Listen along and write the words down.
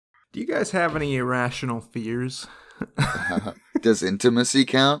Do you guys have any irrational fears? Does intimacy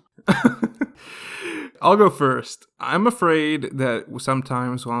count? I'll go first. I'm afraid that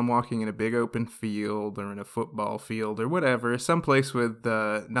sometimes while I'm walking in a big open field or in a football field or whatever, someplace with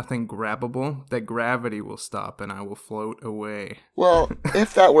nothing grabbable, that gravity will stop and I will float away. Well,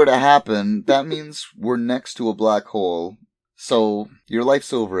 if that were to happen, that means we're next to a black hole. So your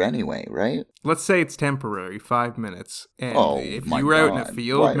life's over anyway, right? Let's say it's temporary, 5 minutes. And if my you were out in a God.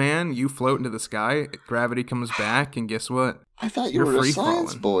 field, What? man, you float into the sky, gravity comes back, and guess what? I thought you You're were a free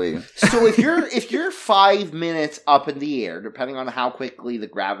science falling. boy. So if you're 5 minutes up in the air, depending on how quickly the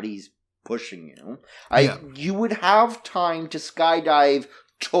gravity's pushing you, you would have time to skydive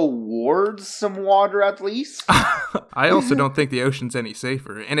towards some water at least. I also don't think the ocean's any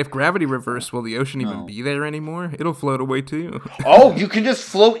safer. And if gravity reversed, will the ocean even No. be there anymore? It'll float away too. Oh, you can just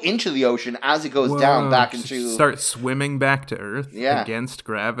float into the ocean as it goes down Whoa, back into... Start swimming back to Earth Yeah. against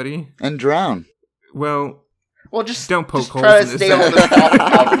gravity. And drown. Well, Well, just Don't poke just holes try in to this stay on the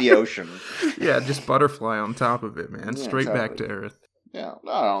top of the ocean. yeah, just butterfly on top of it, man. Yeah, Straight back exactly. to Earth. Yeah,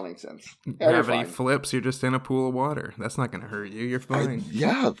 no, that all makes sense. Yeah, you're Gravity fine. flips, you're just in a pool of water. That's not going to hurt you. You're fine.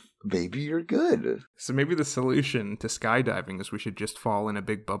 Yeah, baby, you're good. So maybe the solution to skydiving is we should just fall in a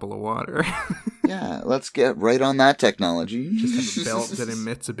big bubble of water. Yeah, let's get right on that technology. Just have a belt that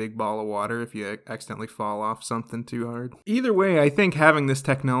emits a big ball of water if you accidentally fall off something too hard. Either way, I think having this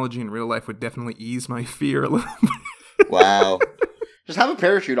technology in real life would definitely ease my fear a little bit. Wow. Just have a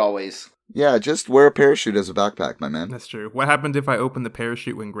parachute always. Yeah, just wear a parachute as a backpack, my man. That's true. What happened if I opened the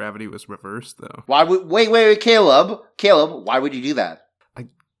parachute when gravity was reversed, though? Why would... Wait, Caleb, why would you do that?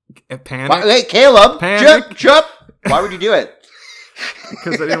 Panic? Wait, Caleb, Panic. jump! Why would you do it?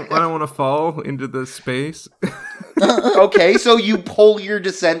 Because I don't want to fall into the space. Okay, so you pull your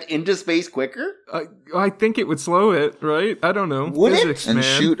descent into space quicker? I think it would slow it, right? I don't know. Would it? Physics, And man.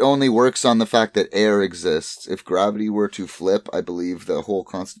 shoot only works on the fact that air exists. If gravity were to flip, I believe the whole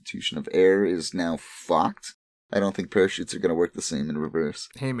constitution of air is now fucked. I don't think parachutes are going to work the same in reverse.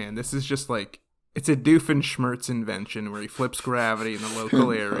 Hey, man, this is just like... It's a Doofenshmirtz invention where he flips gravity in the local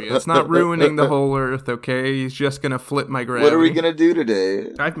area. It's not ruining the whole Earth, okay? He's just gonna flip my gravity. What are we going to do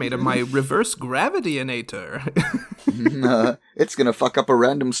today? I've made my reverse gravityinator. It's going to fuck up a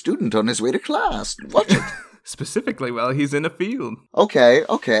random student on his way to class. Watch it. Specifically while he's in a field. Okay,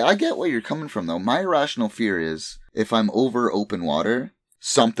 I get where you're coming from, though. My irrational fear is, if I'm over open water,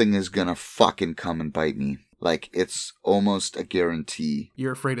 something is gonna fucking come and bite me. Like, it's almost a guarantee.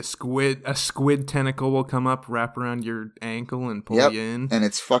 You're afraid a squid tentacle will come up, wrap around your ankle, and pull Yep, you in? and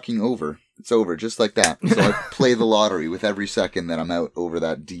it's fucking over. It's over, just like that. So I play the lottery with every second that I'm out over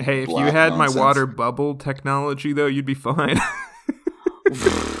that deep Hey, if you black had nonsense. my water bubble technology, though, you'd be fine.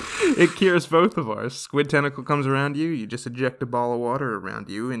 It cures both of ours. Squid tentacle comes around you, you just eject a ball of water around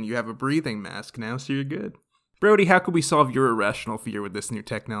you, and you have a breathing mask now, so you're good. Brody, how could we solve your irrational fear with this new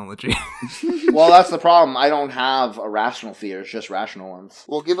technology? Well, that's the problem. I don't have irrational fears, just rational ones.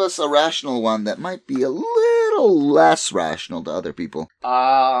 Well, give us a rational one that might be a little less rational to other people.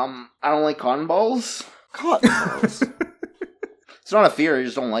 I don't like cotton balls. Cotton balls. It's not a fear, I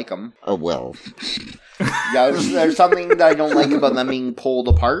just don't like them. Oh, well. Yeah, there's something that I don't like about them being pulled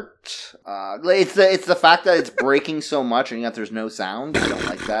apart. It's the fact that it's breaking so much and yet there's no sound. I don't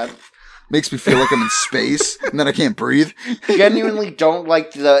like that. Makes me feel like I'm in space and then I can't breathe. Genuinely don't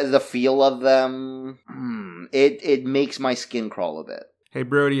like the feel of them. It makes my skin crawl a bit. Hey,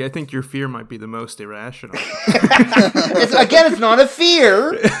 Brody, I think your fear might be the most irrational. It's not a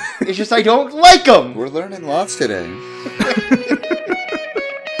fear. It's just I don't like them. We're learning lots today.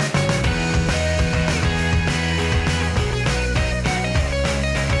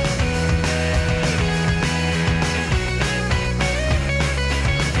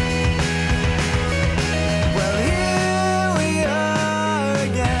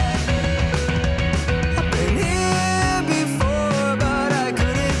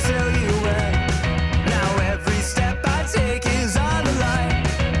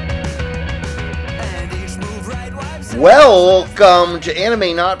 Welcome to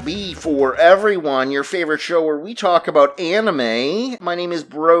Anime Not Be For Everyone, your favorite show where we talk about anime. My name is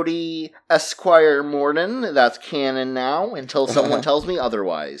Brody Esquire Morden. That's canon now, until someone tells me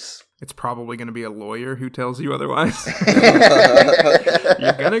otherwise. It's probably going to be a lawyer who tells you otherwise.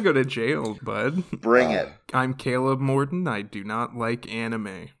 You're going to go to jail, bud. Bring it. I'm Caleb Morden. I do not like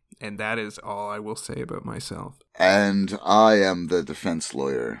anime. And that is all I will say about myself. And I am the defense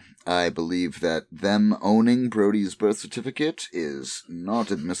lawyer. I believe that them owning Brody's birth certificate is not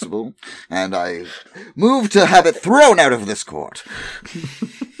admissible, and I move to have it thrown out of this court.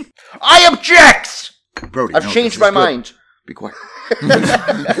 I object! Brody, I've no, changed this my is good. mind. Be quiet.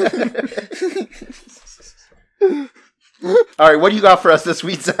 All right, what do you got for us this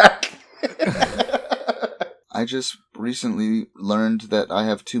week, Zach? I just recently learned that I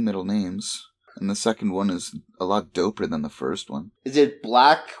have 2 middle names, and the second one is a lot doper than the first one. Is it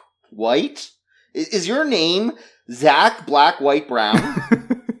Black White? Is your name Zach Black White Brown?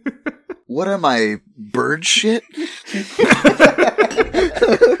 What am I, bird shit?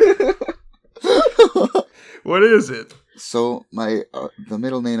 What is it? So the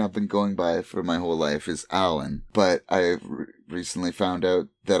middle name I've been going by for my whole life is Alan, but I recently found out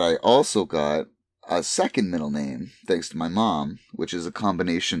that I also got a second middle name, thanks to my mom, which is a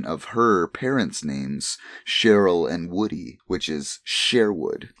combination of her parents' names, Cheryl and Woody, which is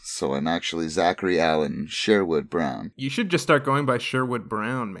Sherwood. So I'm actually Zachary Allen Sherwood Brown. You should just start going by Sherwood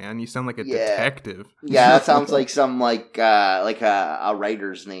Brown, man. You sound like a Yeah. detective. Yeah, that sounds like some like a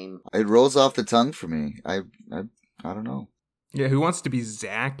writer's name. It rolls off the tongue for me. I don't know. Yeah, who wants to be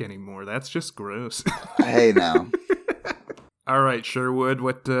Zach anymore? That's just gross. Hey now. All right, Sherwood,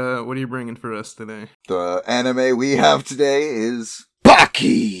 what are you bringing for us today? The anime we have today is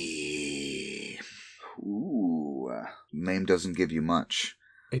Baki. Ooh. Name doesn't give you much.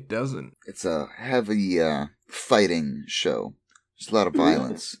 It doesn't. It's a heavy fighting show. There's a lot of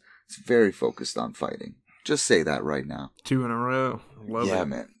violence. It's very focused on fighting. Just say that right now. 2 in a row. Love Yeah, it.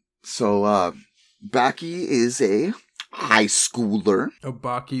 man. So, Baki is a high schooler. Oh,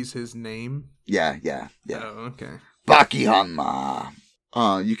 Baki's his name? Yeah. Oh, okay. Baki Hanma.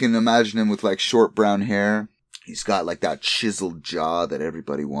 You can imagine him with like short brown hair. He's got like that chiseled jaw that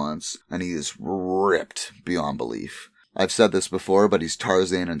everybody wants. And he is ripped beyond belief. I've said this before, but he's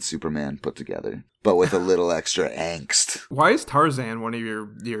Tarzan and Superman put together. But with a little extra angst. Why is Tarzan one of your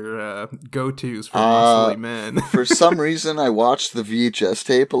go-tos for muscly men? For some reason, I watched the VHS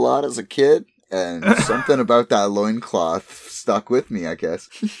tape a lot as a kid. And something about that loincloth stuck with me, I guess.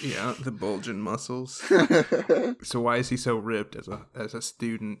 Yeah, the bulging muscles. So why is he so ripped as a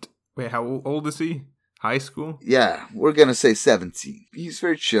student? Wait, how old is he? High school? Yeah, we're gonna say 17. He's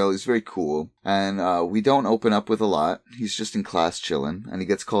very chill, he's very cool, and we don't open up with a lot. He's just in class chilling, and he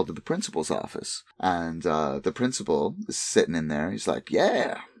gets called to the principal's office. And the principal is sitting in there, he's like,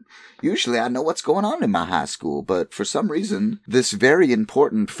 yeah, usually I know what's going on in my high school, but for some reason, this very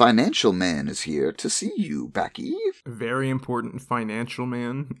important financial man is here to see you, Baki. Very important financial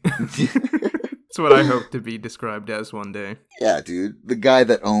man. That's what I hope to be described as one day. Yeah, dude. The guy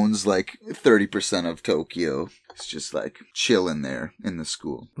that owns like 30% of Tokyo is just like chilling there in the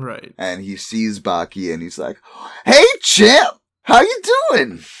school. Right. And he sees Baki and he's like, hey, champ, how you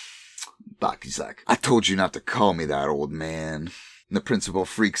doing? Baki's like, I told you not to call me that, old man. And the principal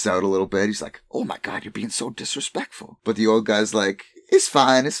freaks out a little bit. He's like, oh my God, you're being so disrespectful. But the old guy's like, it's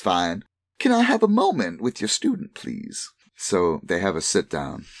fine, it's fine. Can I have a moment with your student, please? So they have a sit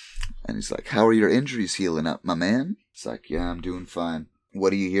down. And he's like, how are your injuries healing up, my man? He's like, yeah, I'm doing fine.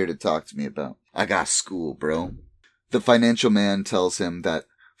 What are you here to talk to me about? I got school, bro. The financial man tells him that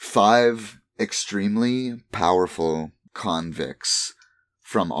 5 extremely powerful convicts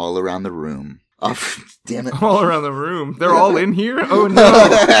from all around the room. Oh, damn it. All around the room. They're all in here? Oh, no.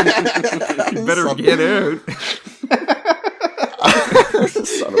 You better get out.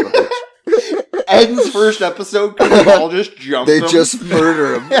 Son of a bitch. Ed's first episode, because they all just jumped They him. just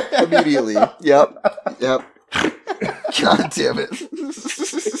murder him immediately. Yep. God damn it.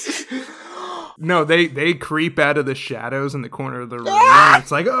 No, they creep out of the shadows in the corner of the room.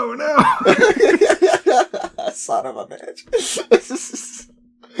 It's like, oh, no. Son of a bitch.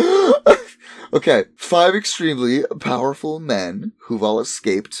 Okay, 5 extremely powerful men who've all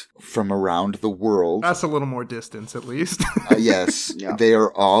escaped from around the world. That's a little more distance, at least. Yes, Yeah. They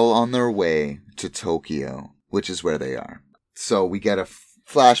are all on their way to Tokyo, which is where they are. So we get a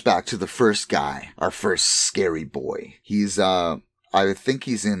flashback to the first guy, our first scary boy. He's, I think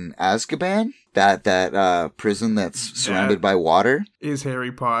he's in Azkaban, that prison that's surrounded by water. Is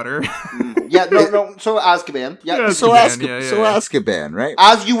Harry Potter. Yeah, no. So Azkaban. Yeah. Yeah. So Azkaban, Azkaban, right?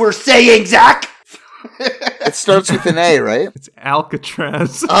 As you were saying, Zach. It starts with an A, right? It's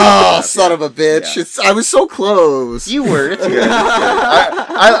Alcatraz. Oh, son of a bitch. Yeah. I was so close. You were. It's good.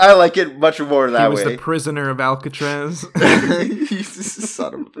 I like it much more He that was way. the prisoner of Alcatraz.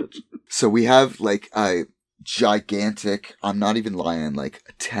 Son of a bitch. So we have like a gigantic, I'm not even lying, like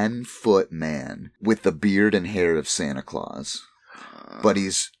a 10-foot man with the beard and hair of Santa Claus. But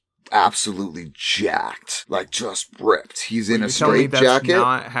he's absolutely jacked. Like just ripped. He's in a You tell me straight that's jacket.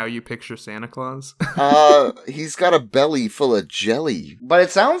 not how you picture Santa Claus. He's got a belly full of jelly. But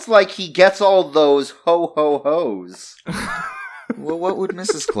it sounds like he gets all those ho-ho-hos. Well, what would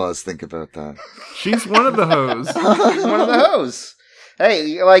Mrs. Claus think about that? She's one of the hoes. He's one of the hoes.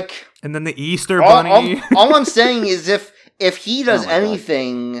 Hey, like, And then the Easter Bunny. all I'm saying is if he does Oh my God.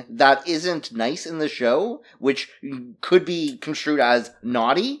 anything that isn't nice in the show, which could be construed as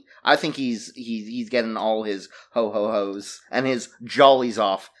naughty, I think he's getting all his ho-ho-hos and his jollies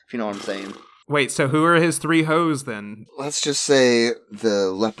off, if you know what I'm saying. Wait, so who are his 3 hoes then? Let's just say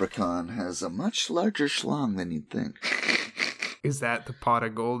the leprechaun has a much larger schlong than you'd think. Is that the pot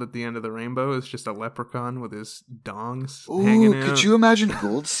of gold at the end of the rainbow? It's just a leprechaun with his dongs hanging Ooh, out. could you imagine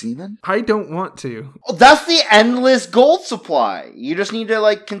gold semen? I don't want to. Well, that's the endless gold supply. You just need to,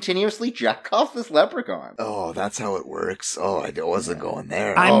 like, continuously jack off this leprechaun. Oh, that's how it works. Oh, I wasn't going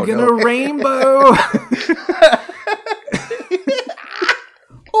there. I'm Oh, gonna no. rainbow.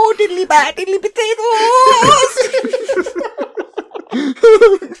 Oh, diddly bat, diddly potatoes!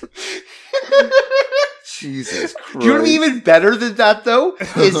 Jesus Christ. Do you know what would be even better than that, though?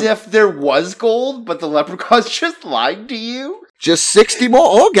 Is if there was gold, but the leprechaun's just lied to you? Just 60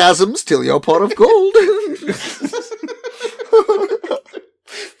 more orgasms till your pot of gold.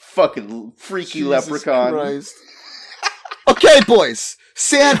 Fucking freaky Jesus leprechaun. Christ. Okay, boys.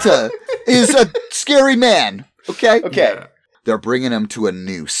 Santa is a scary man. Okay? Okay. Yeah. They're bringing him to a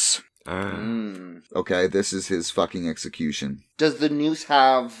noose. Mm. Okay, this is his fucking execution. Does the noose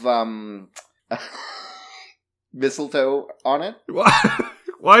have, mistletoe on it?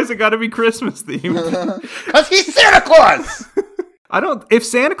 Why has it got to be Christmas themed? Because he's Santa Claus! I don't. If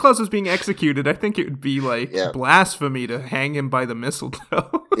Santa Claus was being executed, I think it would be like Yeah. blasphemy to hang him by the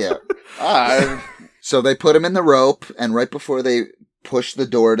mistletoe. Yeah. Ah, So they put him in the rope, and right before they push the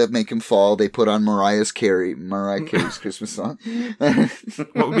door to make him fall, they put on Mariah Carey's Christmas song.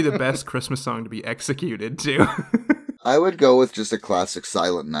 What would be the best Christmas song to be executed to? I would go with just a classic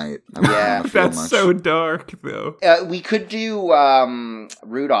Silent Night. I wouldn't Yeah. wanna feel That's much. so dark, though. we could do,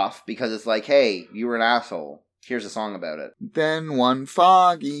 Rudolph, because it's like, hey, you were an asshole. Here's a song about it. Then one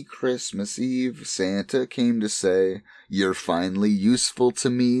foggy Christmas Eve, Santa came to say, "You're finally useful to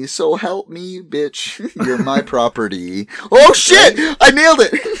me, so help me, bitch. You're my property." Oh shit! I nailed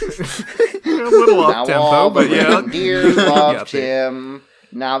it! A little Now off all tempo, the but yeah. reindeers Got loved there. him.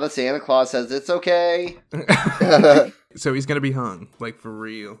 Now that Santa Claus says it's okay. So he's gonna be hung, like for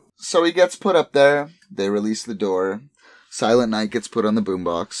real. So he gets put up there. They release the door. Silent Night gets put on the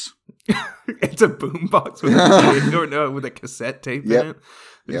boombox. It's a boombox with with a cassette tape Yep. in it.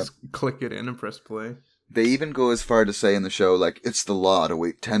 They just click it in and press play. They even go as far to say in the show, like, it's the law to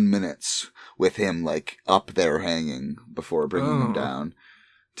wait 10 minutes with him, like, up there hanging before bringing him down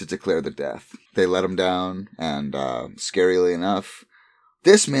to declare the death. They let him down, and, scarily enough,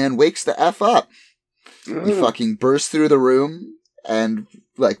 this man wakes the F up. He fucking bursts through the room, and,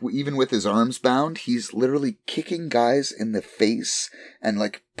 like, even with his arms bound, he's literally kicking guys in the face and,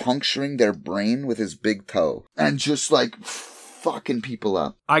 like, puncturing their brain with his big toe. And just, like, fucking people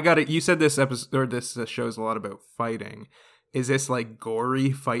up. I got it. You said this episode or this shows a lot about fighting. Is this like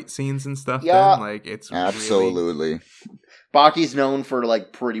gory fight scenes and stuff? Yeah. Then? Like it's Absolutely. Baki's known for,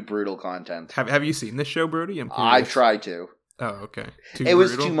 like, pretty brutal content. Really... Have you seen this show, Brody? I'm I curious. tried to. Oh, okay. It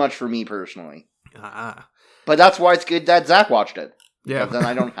was too much for me personally. Ah, But that's why it's good that Zach watched it. yeah. But then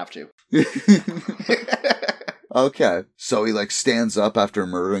I don't have to. Okay. So he, like, stands up after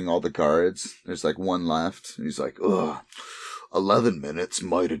murdering all the guards. There's, like, one left. And he's like, ugh, 11 minutes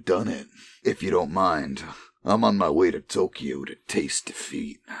might have done it. If you don't mind, I'm on my way to Tokyo to taste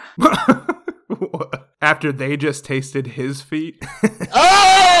defeat. After they just tasted his feet.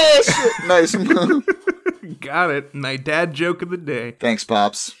 Oh, shit. Nice move. Got it. My dad joke of the day. Thanks,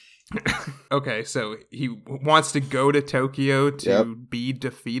 Pops. Okay, so he wants to go to Tokyo to Yep. be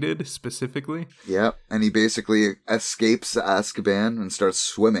defeated specifically. Yep. And he basically escapes Azkaban and starts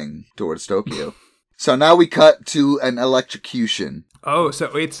swimming towards Tokyo. So now we cut to an electrocution. Oh, so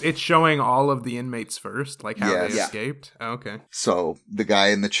it's showing all of the inmates first, like how Yes. they Yeah. escaped. Oh, okay. So the guy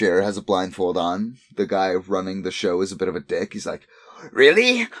in the chair has a blindfold on. The guy running the show is a bit of a dick. He's like,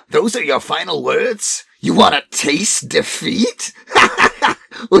 "Really? Those are your final words? You want to taste defeat?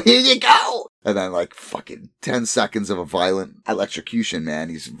 Well, here you go." And then, like, fucking 10 seconds of a violent electrocution, man.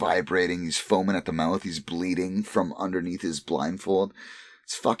 He's vibrating. He's foaming at the mouth. He's bleeding from underneath his blindfold.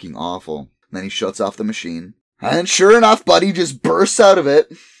 It's fucking awful. And then he shuts off the machine. And sure enough, Buddy just bursts out of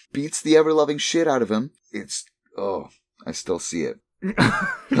it. Beats the ever-loving shit out of him. It's... Oh, I still see it.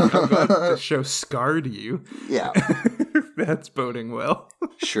 I'm glad the show scarred you. Yeah. That's boding well.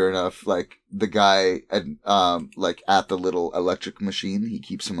 Sure enough, like, the guy at, like, at the little electric machine, he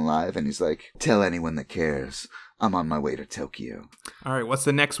keeps him alive, and he's like, "Tell anyone that cares. I'm on my way to Tokyo. All right, what's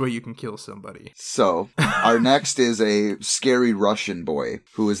the next way you can kill somebody? So, our next is a scary Russian boy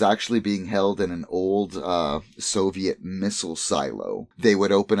who is actually being held in an old Soviet missile silo. They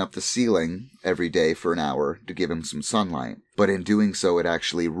would open up the ceiling every day for an hour to give him some sunlight. But in doing so, it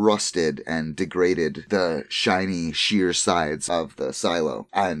actually rusted and degraded the shiny, sheer sides of the silo.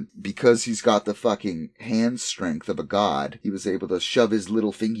 And because he's got the fucking hand strength of a god, he was able to shove his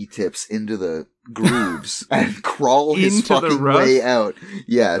little fingertips into the grooves and crawl his Into the fucking rust? way out.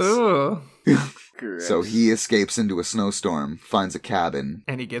 Yes. Ugh. Correct. So he escapes into a snowstorm, finds a cabin.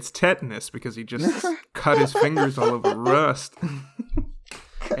 And he gets tetanus because he just cut his fingers all over rust.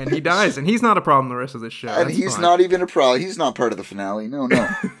 And he dies, and he's not a problem the rest of the show. And That's he's fine. not even a problem. He's not part of the finale. No.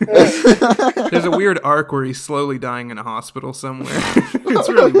 There's a weird arc where he's slowly dying in a hospital somewhere. It's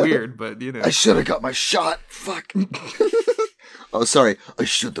really weird, but you know. I should have got my shot. Fuck. Oh, sorry. I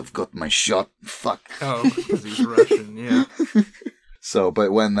should have got my shot. Fuck. Oh, because he's Russian, yeah. So,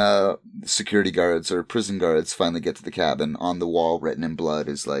 but when the security guards or prison guards finally get to the cabin, on the wall written in blood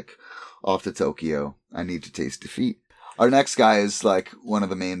is like, off to Tokyo. I need to taste defeat. Our next guy is like one of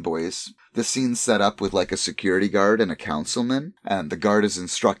the main boys. The scene's set up with like a security guard and a councilman, and the guard is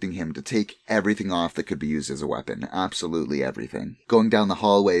instructing him to take everything off that could be used as a weapon. Absolutely everything. Going down the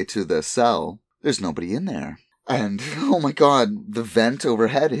hallway to the cell, there's nobody in there. And, oh my god, the vent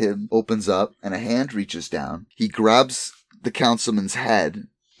overhead him opens up and a hand reaches down. He grabs the councilman's head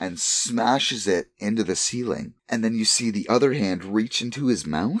and smashes it into the ceiling. And then you see the other hand reach into his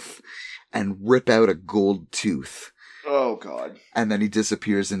mouth and rip out a gold tooth. Oh, God. And then he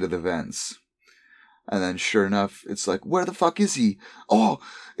disappears into the vents. And then sure enough, it's like, where the fuck is he? Oh,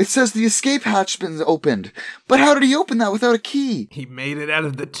 it says the escape hatch's been opened. But how did he open that without a key? He made it out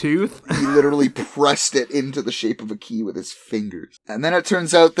of the tooth. He literally pressed it into the shape of a key with his fingers. And then it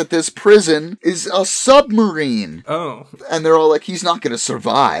turns out that this prison is a submarine. Oh. And they're all like, he's not going to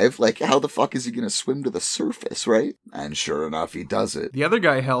survive. Like, how the fuck is he going to swim to the surface, right? And sure enough, he does it. The other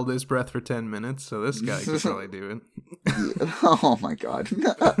guy held his breath for 10 minutes, so this guy could probably do it. Yeah. Oh my god.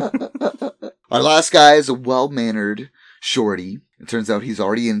 Our last guy is a well-mannered shorty. It turns out he's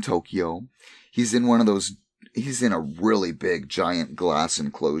already in Tokyo. He's in a really big, giant glass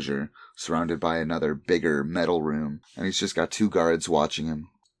enclosure surrounded by another bigger metal room. And he's just got two guards watching him.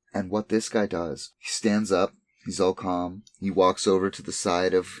 And what this guy does, he stands up. He's all calm. He walks over to the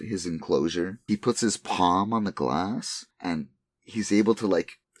side of his enclosure. He puts his palm on the glass and he's able to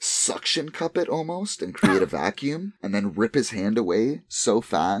like suction cup it almost and create a vacuum and then rip his hand away so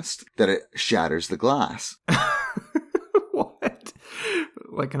fast that it shatters the glass. What?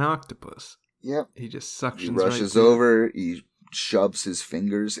 Like an octopus. Yep. He just suctions He rushes right over, he shoves his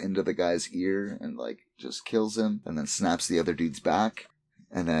fingers into the guy's ear and like just kills him and then snaps the other dude's back.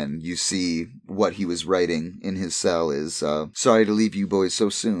 And then you see what he was writing in his cell is, sorry to leave you boys so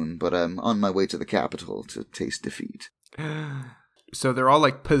soon, but I'm on my way to the capital to taste defeat. So they're all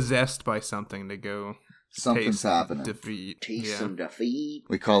like possessed by something to go Something's taste happening. defeat. Taste Yeah. some defeat.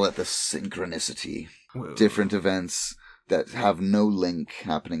 We call it the synchronicity. Whoa. Different events that have no link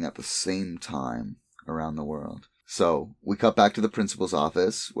happening at the same time around the world. So, we cut back to the principal's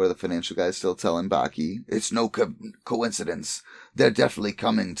office, where the financial guy's still telling Baki, it's no coincidence. They're definitely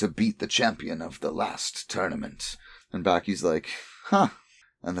coming to beat the champion of the last tournament. And Baki's like, huh.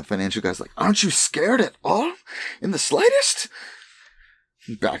 And the financial guy's like, aren't you scared at all? In the slightest?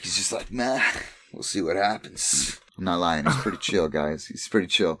 And Baki's just like, meh, we'll see what happens. I'm not lying, he's pretty chill, guys. He's pretty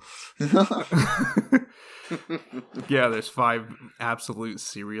chill. Yeah, there's 5 absolute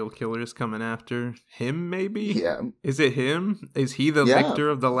serial killers coming after him, maybe? Yeah. Is it him? Is he the Yeah. victor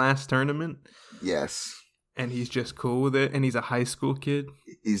of the last tournament? Yes. And he's just cool with it? And he's a high school kid?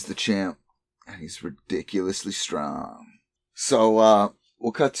 He's the champ, and he's ridiculously strong. So,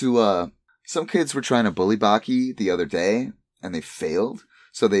 we'll cut to, some kids were trying to bully Baki the other day, and they failed.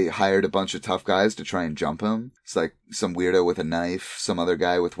 So they hired a bunch of tough guys to try and jump him. It's like some weirdo with a knife, some other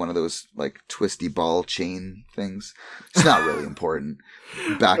guy with one of those, like, twisty ball chain things. It's not really important.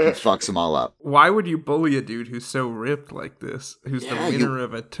 Baki fucks them all up. Why would you bully a dude who's so ripped like this? Who's Yeah, the winner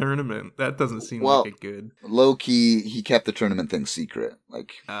of a tournament? That doesn't seem Well, like a good... Low-key, he kept the tournament thing secret.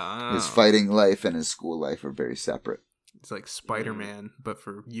 Like, his fighting life and his school life are very separate. It's like Spider-Man, but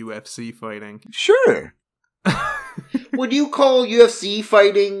for UFC fighting. Sure. Would you call UFC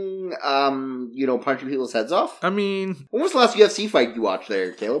fighting, punching people's heads off? I mean, When was the last UFC fight you watched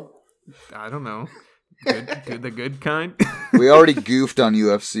there, Caleb? I don't know. Good, the good kind? We already goofed on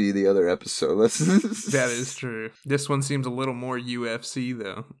UFC the other episode. That is true. This one seems a little more UFC,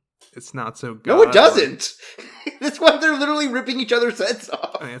 though. It's not so good. No, it doesn't. That's why they're literally ripping each other's heads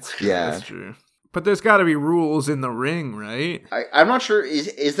off. That's true. Yeah. That's true. But there's got to be rules in the ring, right? I'm not sure.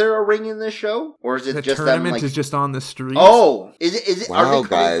 Is there a ring in this show, or is it The just tournament them, like, is just on the streets. Oh, is it? Wow, Are they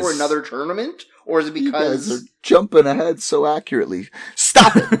coming for guys. another tournament, or is it You guys because? are jumping ahead so accurately.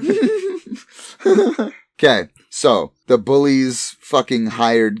 Stop it! Okay, so the bullies fucking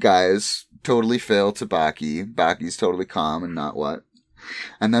hired guys totally fail to Baki. Baki's totally calm and not what.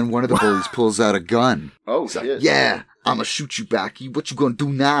 And then one of the bullies pulls out a gun. Oh He's shit! like, yeah, I'ma shoot you, Baki. What you gonna do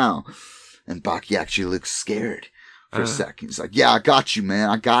now? And Baki actually looks scared for a second. He's like, yeah, I got you, man.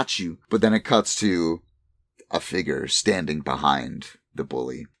 I got you. But then it cuts to a figure standing behind the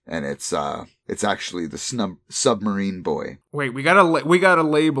bully. And it's actually the submarine boy. Wait, we gotta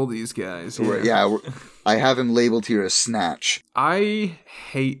label these guys. Here. Yeah, I have him labeled here as Snatch. I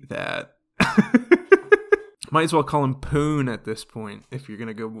hate that. Might as well call him Poon at this point if you're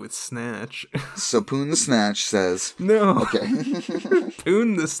gonna go with Snatch. So Poon the Snatch says, No. okay.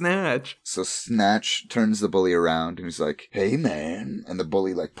 Poon the Snatch. So Snatch turns the bully around and he's like, hey man. And the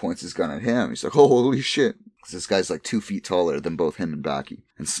bully like points his gun at him. He's like, oh, holy shit. Because this guy's like 2 feet taller than both him and Baki.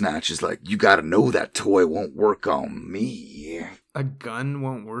 And Snatch is like, you gotta know that toy won't work on me. A gun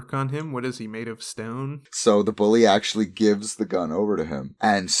won't work on him? What is he, made of stone? So the bully actually gives the gun over to him.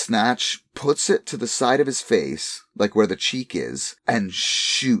 And Snatch puts it to the side of his face, like where the cheek is, and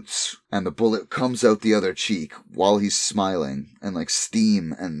shoots. And the bullet comes out the other cheek while he's smiling. And like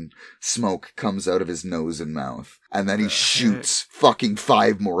steam and smoke comes out of his nose and mouth. And then he shoots fucking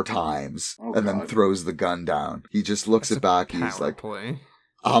 5 more times. Oh, and then God. throws the gun down. He just looks at Baki. He's Power like, play.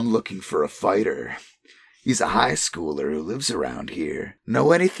 I'm looking for a fighter. He's a high schooler who lives around here.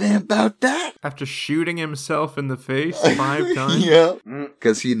 Know anything about that? After shooting himself in the face 5 times? Yeah.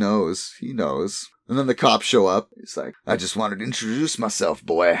 Because he knows. He knows. And then the cops show up. He's like, I just wanted to introduce myself,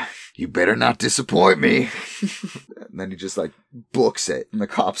 boy. You better not disappoint me. And then he just like books it. And the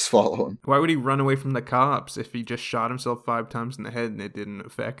cops follow him. Why would he run away from the cops if he just shot himself 5 times in the head and it didn't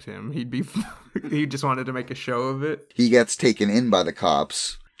affect him? He just wanted to make a show of it. He gets taken in by the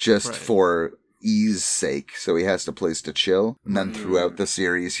cops just Right. for ease sake. So he has a place to chill. And then throughout the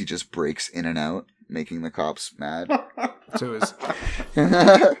series, he just breaks in and out, making the cops mad. So it's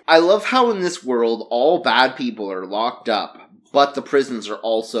I love how in this world all bad people are locked up, but the prisons are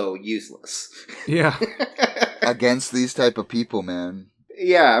also useless. yeah. Against these type of people, man.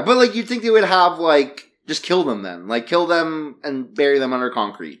 Yeah, but like you'd think they would have like just kill them then, like kill them and bury them under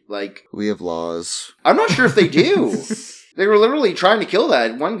concrete. Like We have laws. I'm not sure if they do. They were literally trying to kill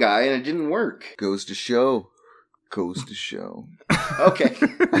that one guy and it didn't work. Goes to show. Goes to show. Okay.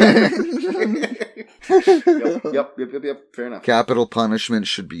 Yep. Fair enough. Capital punishment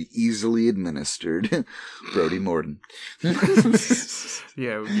should be easily administered. Brody Morton.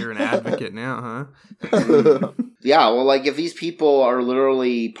 Yeah, you're an advocate now, huh? Yeah, well, like if these people are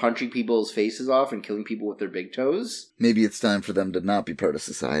literally punching people's faces off and killing people with their big toes, Maybe it's time for them to not be part of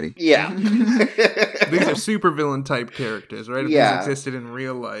society. yeah. These are supervillain type characters, right? If Yeah. these existed in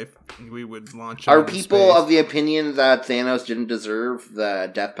real life, we would launch Are them into people space. of the opinion that Thanos didn't deserve the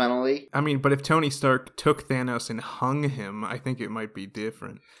death penalty? I mean, but if Tony Stark took Thanos and hung him, I think it might be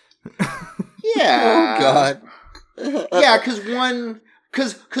different. Yeah. Oh, God. Yeah, because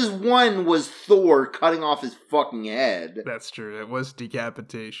one was Thor cutting off his fucking head. That's true. It was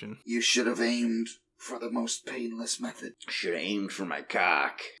decapitation. You should have aimed for the most painless method. Should have aimed for my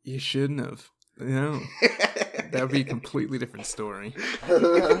cock. You shouldn't have. No. That would be a completely different story.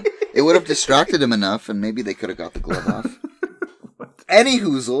 It would have distracted him enough, and maybe they could have got the glove off. Any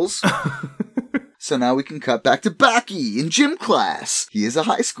hoozles. So now we can cut back to Baki in gym class. He is a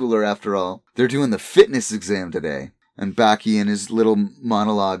high schooler after all. They're doing the fitness exam today. And Baki in his little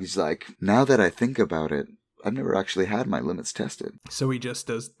monologue, he's like, now that I think about it, I've never actually had my limits tested. So he just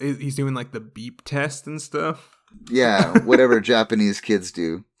does, he's doing like the beep test and stuff. Yeah, whatever Japanese kids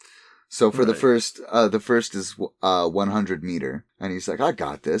do. So for the Right. first is 100 meter. And he's like, I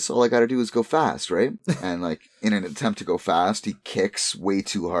got this. All I got to do is go fast, right? And like in an attempt to go fast, he kicks way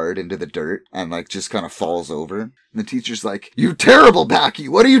too hard into the dirt and like just kind of falls over. And the teacher's like, you terrible Baki,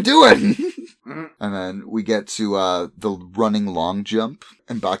 what are you doing? And then we get to the running long jump.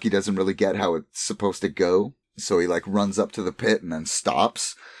 And Baki doesn't really get how it's supposed to go. So he like runs up to the pit and then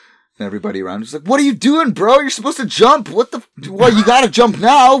stops. And everybody around is like, what are you doing, bro? You're supposed to jump. What, you gotta jump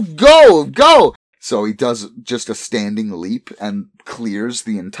now. Go. So he does just a standing leap and clears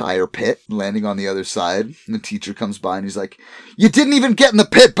the entire pit, landing on the other side. And the teacher comes by and he's like, you didn't even get in the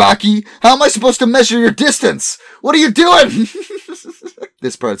pit, Baki. How am I supposed to measure your distance? What are you doing?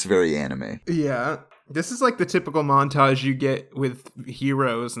 This part's very anime. Yeah. This is like the typical montage you get with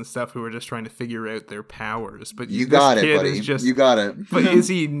heroes and stuff who are just trying to figure out their powers. But You got it, buddy. You got it. But is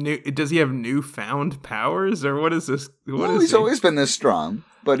he new? Does he have newfound powers, or what is this? He's always been this strong,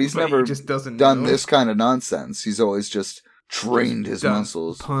 but he's never he just doesn't done know. this kind of nonsense. He's always just trained his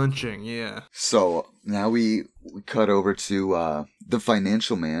muscles. Punching, yeah. So now we cut over to the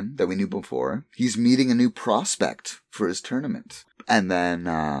financial man that we knew before. He's meeting a new prospect for his tournament. And then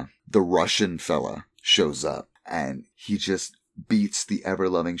the Russian fella shows up, and he just beats the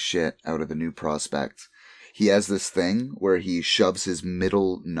ever-loving shit out of the new prospect. He has this thing where he shoves his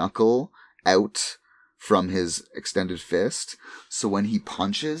middle knuckle out from his extended fist, so when he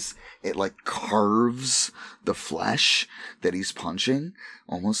punches, it like carves the flesh that he's punching,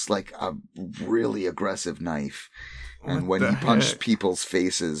 almost like a really aggressive knife. And when he punched people's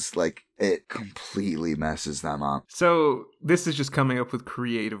faces, like, it completely messes them up. So this is just coming up with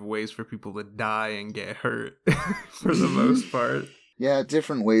creative ways for people to die and get hurt, for the most part. Yeah,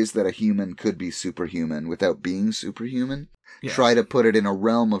 different ways that a human could be superhuman without being superhuman. Yeah. Try to put it in a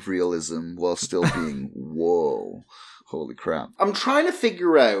realm of realism while still being, whoa, holy crap. I'm trying to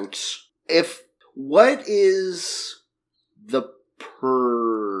figure out what is the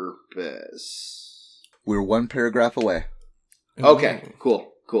purpose? We're one paragraph away. Okay, cool.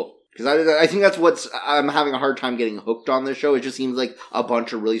 Because I think that's I'm having a hard time getting hooked on this show. It just seems like a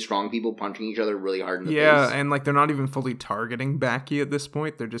bunch of really strong people punching each other really hard in the face. Yeah, and like they're not even fully targeting Baki at this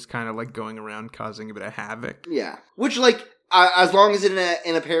point. They're just kind of like going around causing a bit of havoc. Yeah, which like as long as in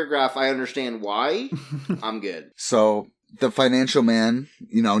a paragraph I understand why, I'm good. So the financial man,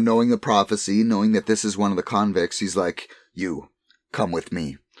 knowing the prophecy, knowing that this is one of the convicts, he's like, "You come with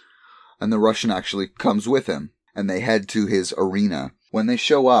me." And the Russian actually comes with him, and they head to his arena. When they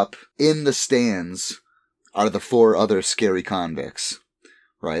show up, in the stands are the 4 other scary convicts,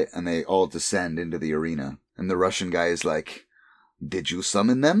 right? And they all descend into the arena. And the Russian guy is like, "Did you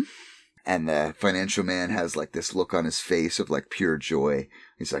summon them?" And the financial man has like this look on his face of like pure joy.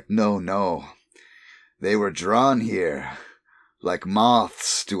 He's like, No. They were drawn here like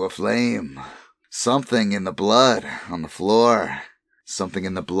moths to a flame. Something in the blood on the floor. Something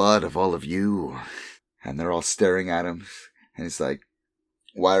in the blood of all of you. And they're all staring at him. And he's like,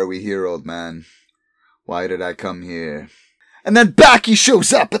 "Why are we here, old man? Why did I come here?" And then Baki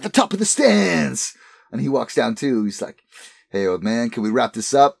shows up at the top of the stands. And he walks down too. He's like, "Hey, old man, can we wrap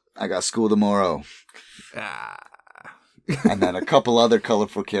this up? I got school tomorrow." And then a couple other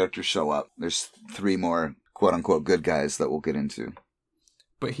colorful characters show up. There's 3 more quote-unquote good guys that we'll get into.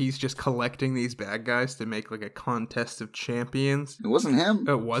 But he's just collecting these bad guys to make like a contest of champions. It wasn't him.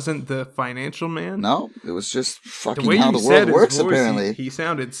 It wasn't the financial man? No, it was just fucking the way how you the world said works, his voice, apparently. He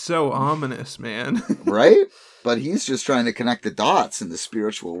sounded so ominous, man. Right? But he's just trying to connect the dots in the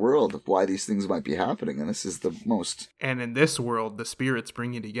spiritual world of why these things might be happening. And this is the most... And in this world, the spirits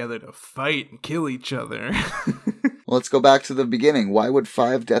bring you together to fight and kill each other. Well, let's go back to the beginning. Why would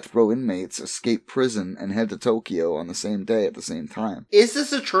 5 death row inmates escape prison and head to Tokyo on the same day at the same time? Is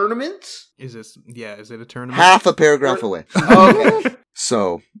this a tournament? Is it a tournament? Half a paragraph away. Okay.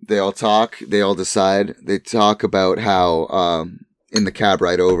 So they all talk. They all decide. They talk about how in the cab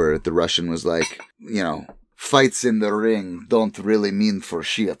ride over, the Russian was like, fights in the ring don't really mean for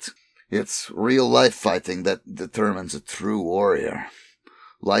shit. It's real life fighting that determines a true warrior.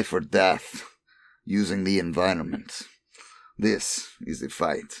 Life or death. Using the environment. This is a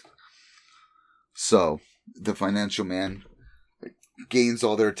fight. So, the financial man gains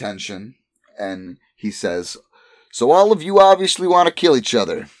all their attention, and he says, "So all of you obviously want to kill each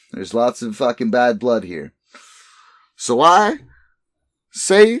other. There's lots of fucking bad blood here. So I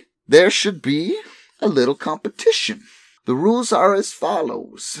say there should be a little competition. The rules are as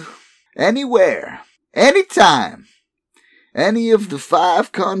follows. Anywhere, anytime, any of the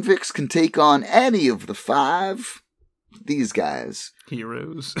 5 convicts can take on any of the 5, these guys.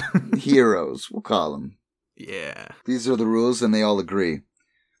 Heroes. Heroes, we'll call them. Yeah. These are the rules, and they all agree.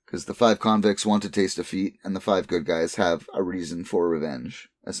 Because the 5 convicts want to taste defeat, and the 5 good guys have a reason for revenge,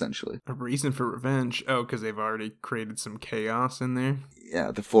 essentially. A reason for revenge? Oh, because they've already created some chaos in there?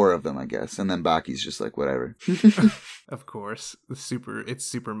 Yeah, the 4 of them, I guess. And then Baki's just like, whatever. Of course. It's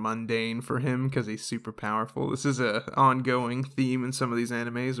super mundane for him because he's super powerful. This is a ongoing theme in some of these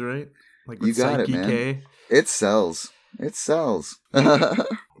animes, right? Like with You got Psyche it, man. K. It sells. It sells.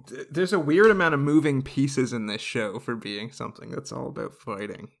 There's a weird amount of moving pieces in this show for being something that's all about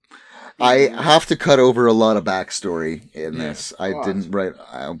fighting. I have to cut over a lot of backstory in Yeah. this. I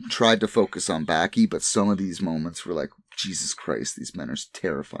tried to focus on Baki, but some of these moments were like, Jesus Christ, these men are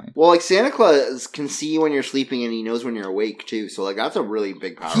terrifying. Well, like, Santa Claus can see you when you're sleeping and he knows when you're awake, too. So, like, that's a really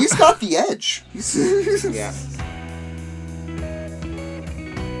big power. He's got the edge. Yeah.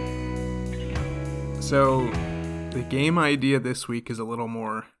 So, the game idea this week is a little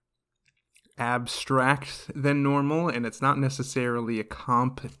more abstract than normal, and it's not necessarily a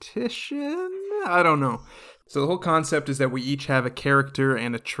competition. I don't know. So the whole concept is that we each have a character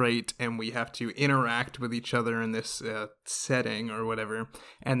and a trait, and we have to interact with each other in this setting or whatever,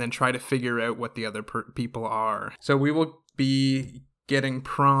 and then try to figure out what the other people are. So we will be getting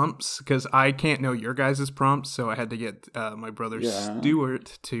prompts, because I can't know your guys' prompts, so I had to get my brother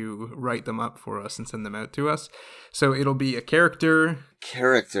Stuart to write them up for us and send them out to us. So it'll be a character.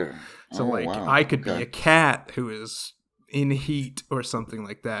 So I could be a cat who is in heat or something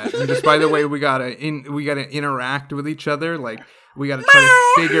like that. And just by the way, we gotta interact with each other. Like, we gotta try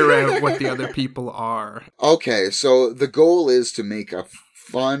to figure out what the other people are. Okay, so the goal is to make a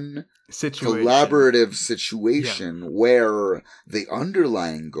fun, collaborative situation where the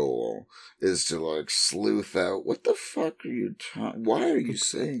underlying goal is to, like, sleuth out, what the fuck are you why are you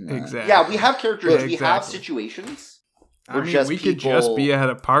saying that? Exactly. Yeah, we have characters, we have situations. I mean, we could just be at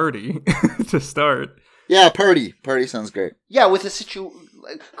a party to start. Yeah, party. Party sounds great. Yeah, with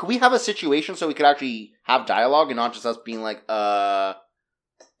could we have a situation so we could actually have dialogue and not just us being like,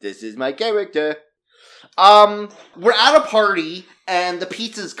 this is my character. We're at a party and the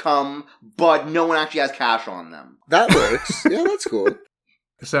pizzas come, but no one actually has cash on them. That works. Yeah, that's cool.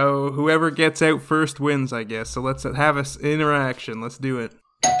 So whoever gets out first wins, I guess. So let's have an interaction. Let's do it.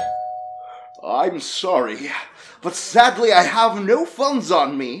 I'm sorry, but sadly I have no funds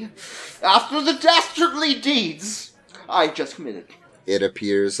on me after the dastardly deeds I just committed. It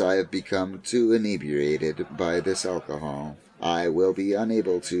appears I have become too inebriated by this alcohol. I will be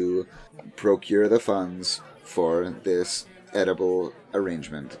unable to procure the funds for this edible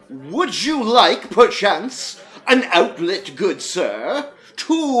arrangement. Would you like, perchance, an outlet, good sir,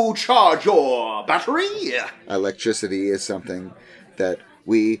 to charge your battery? Electricity is something that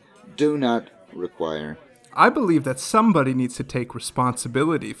we do not require. I believe that somebody needs to take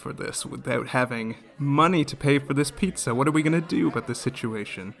responsibility for this without having money to pay for this pizza. What are we going to do about this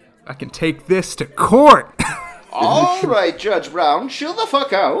situation? I can take this to court! All right, Judge Brown, chill the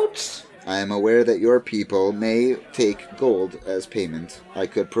fuck out. I am aware that your people may take gold as payment. I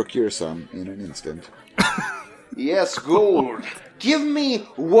could procure some in an instant. Yes, gold. Give me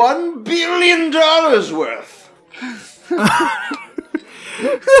 $1 billion worth.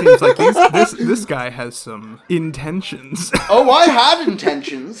 Seems like this guy has some intentions. Oh, I had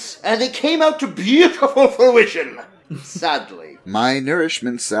intentions, and they came out to beautiful fruition. Sadly. My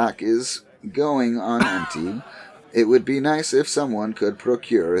nourishment sack is going on empty. It would be nice if someone could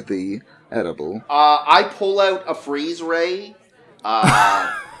procure the edible. I pull out a freeze ray,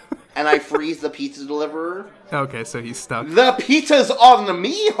 and I freeze the pizza deliverer. Okay, so he's stuck. The pizza's on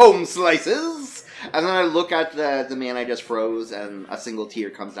me, home slices! And then I look at the man I just froze, and a single tear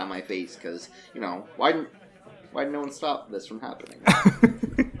comes down my face, because, why didn't no one stop this from happening?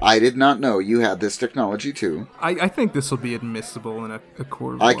 I did not know you had this technology, too. I think this will be admissible in a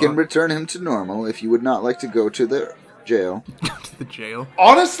court of I law. can return him to normal if you would not like to go to the jail. To the jail?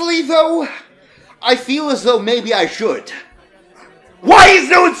 Honestly, though, I feel as though maybe I should. Why is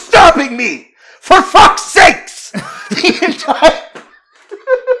no one stopping me? For fuck's sakes! The entire...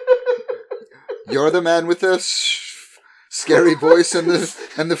 You're the man with the scary voice and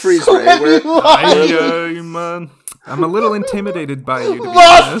the freeze So ray. I'm a little intimidated by you. To be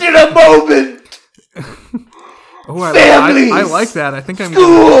Lost honest. in a moment! Families! I like that. I think I'm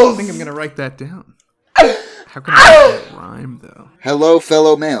gonna write that down. How can I make it rhyme though? Hello,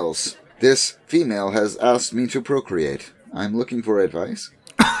 fellow males. This female has asked me to procreate. I'm looking for advice.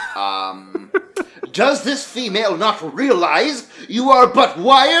 Does this female not realize you are but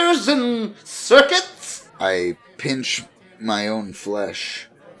wires and circuits? I pinch my own flesh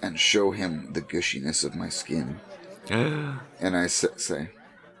and show him the gushiness of my skin. And I say,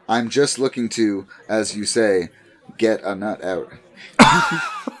 I'm just looking to, as you say, get a nut out.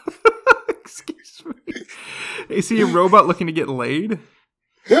 Excuse me. Is he a robot looking to get laid?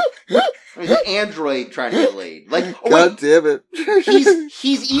 He's an android trying to get laid. God damn it.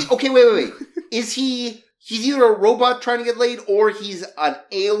 Okay, wait. Is he's either a robot trying to get laid, or he's an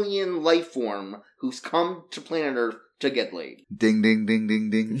alien life form who's come to planet Earth to get laid. Ding, ding, ding, ding,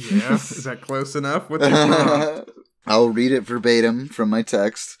 ding. Yeah, is that close enough? What's your prompt? I'll read it verbatim from my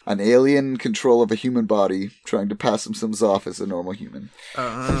text. An alien in control of a human body, trying to pass themselves off as a normal human.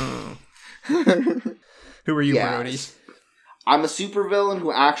 Oh. Who are you, Brody? I'm a supervillain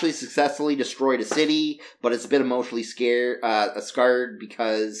who actually successfully destroyed a city, but is a bit emotionally scarred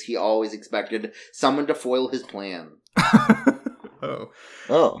because he always expected someone to foil his plan.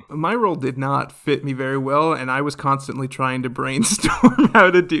 Oh. My role did not fit me very well, and I was constantly trying to brainstorm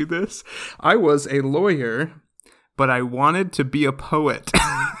how to do this. I was a lawyer, but I wanted to be a poet.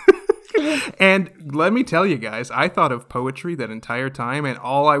 And let me tell you guys, I thought of poetry that entire time, and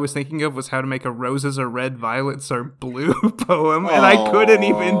all I was thinking of was how to make a roses are red, violets are blue poem, and I couldn't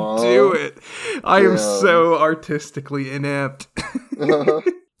even do it. I am so artistically inept.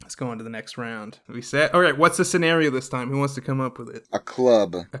 Let's go on to the next round. We set. All right, what's the scenario this time? Who wants to come up with it? A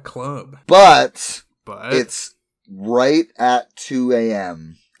club. A club. But it's right at 2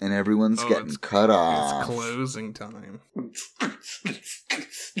 a.m. and everyone's getting cut off. It's closing time.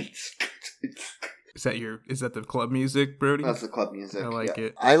 Is that the club music, Brody? That's the club music. I like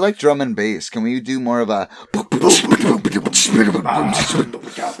it. I like drum and bass. Can we do more of a...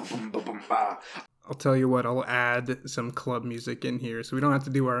 I'll tell you what, I'll add some club music in here so we don't have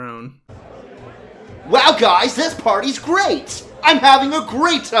to do our own. Wow, guys, this party's great! I'm having a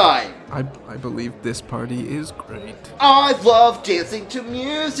great time! I believe this party is great. I love dancing to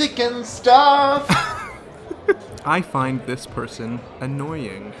music and stuff! I find this person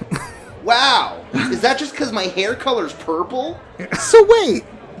annoying. Wow! Is that just because my hair color's purple? So wait,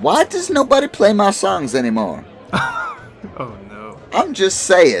 why does nobody play my songs anymore? Oh no. I'm just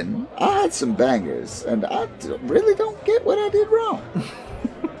saying, I had some bangers, and I really don't get what I did wrong.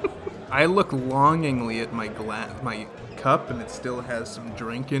 I look longingly at my cup, and it still has some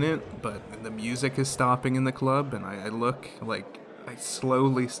drink in it, but the music is stopping in the club, and I look like I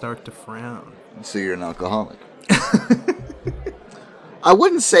slowly start to frown. So you're an alcoholic. I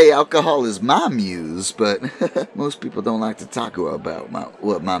wouldn't say alcohol is my muse, but most people don't like to talk about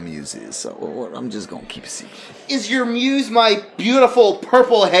what my muse is, so I'm just gonna keep it secret. Is your muse my beautiful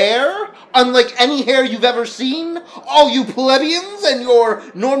purple hair? Unlike any hair you've ever seen? All you plebeians and your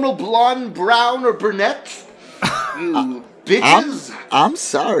normal blonde, brown, or brunette? You bitches? I'm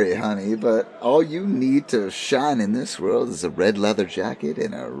sorry, honey, but all you need to shine in this world is a red leather jacket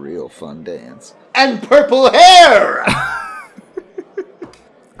and a real fun dance. And purple hair!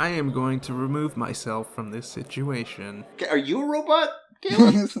 I am going to remove myself from this situation. Are you a robot,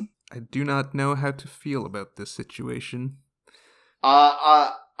 Caleb? I do not know how to feel about this situation. You're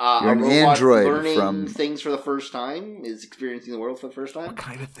a an robot android learning from... things for the first time? Is experiencing the world for the first time? What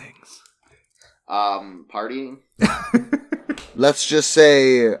kind of things? Partying? Let's just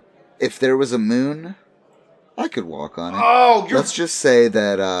say, if there was a moon, I could walk on it. Oh, Let's just say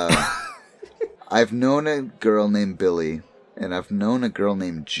that I've known a girl named Billy, and I've known a girl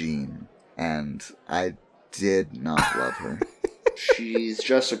named Jean, and I did not love her. She's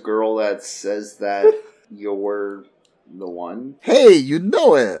just a girl that says that you're the one. Hey, you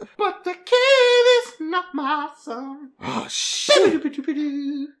know it! But the kid is not my son. Oh, shit!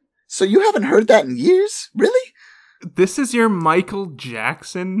 So you haven't heard that in years? Really? This is your Michael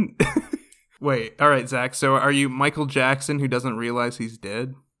Jackson? Wait, alright, Zach, so are you Michael Jackson who doesn't realize he's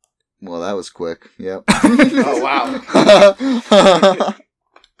dead? Well, that was quick. Yep. Oh, wow.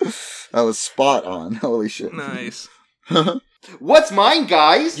 That was spot on. Holy shit. Nice. What's mine,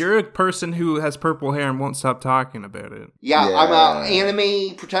 guys? You're a person who has purple hair and won't stop talking about it. Yeah, Yeah. I'm an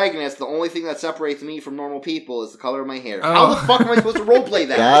anime protagonist. The only thing that separates me from normal people is the color of my hair. Oh. How the fuck am I supposed to roleplay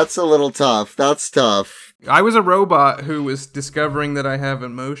that? That's a little tough. That's tough. I was a robot who was discovering that I have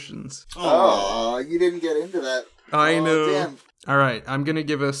emotions. Oh, you didn't get into that. I Oh, know. damn. Alright, I'm gonna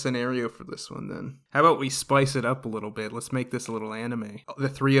give a scenario for this one then. How about we spice it up a little bit? Let's make this a little anime. The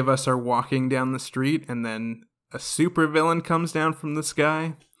three of us are walking down the street, and then a supervillain comes down from the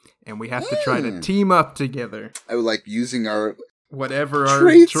sky, and we have to try to team up together. I would like using our... Whatever our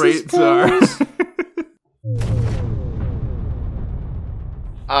Traits as traits are. powers.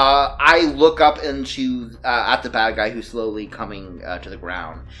 I look up into at the bad guy who's slowly coming to the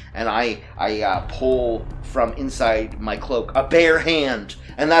ground, and I pull from inside my cloak a bare hand,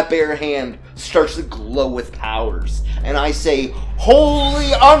 and that bare hand starts to glow with powers, and I say,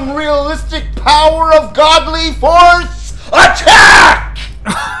 "Holy unrealistic power of godly force, attack!"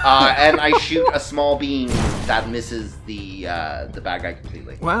 And I shoot a small beam that misses the bad guy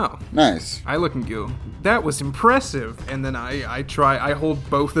completely. Wow. Nice. I look and go, that was impressive. And then I hold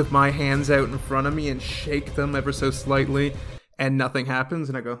both of my hands out in front of me and shake them ever so slightly, and nothing happens.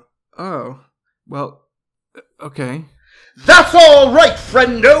 And I go, oh, well, okay. That's all right,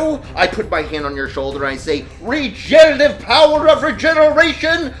 friendo! I put my hand on your shoulder and I say, "Regenerative power of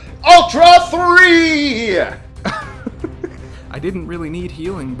regeneration, Ultra 3! I didn't really need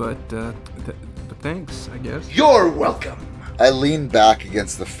healing, but thanks, I guess. You're welcome. I lean back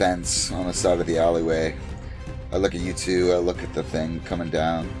against the fence on the side of the alleyway. I look at you two, I look at the thing coming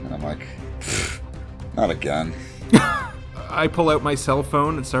down, and I'm like, not again. I pull out my cell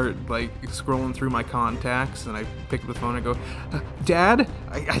phone and start, like, scrolling through my contacts, and I pick up the phone and go, Dad,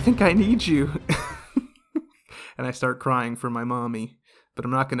 I think I need you. And I start crying for my mommy. But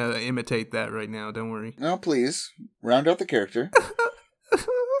I'm not going to imitate that right now, don't worry. No, please. Round out the character.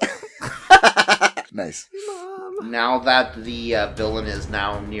 Nice. Mom. Now that the villain is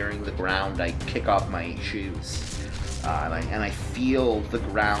now nearing the ground, I kick off my shoes. And I feel the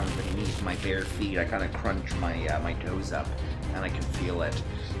ground beneath my bare feet. I kind of crunch my toes up, and I can feel it.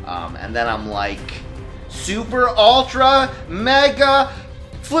 And then I'm like, super, ultra, mega,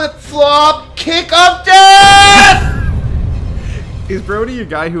 flip-flop, kick of death! Is Brody a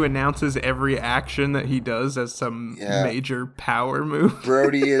guy who announces every action that he does as some major power move?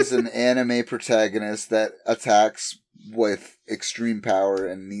 Brody is an anime protagonist that attacks with extreme power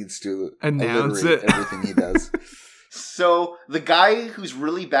and needs to announce alliterate it. Everything he does. So, the guy who's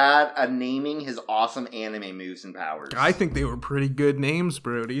really bad at naming his awesome anime moves and powers. I think they were pretty good names,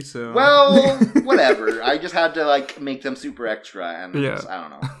 Brody, so... Well, whatever. I just had to, like, make them super extra, and I don't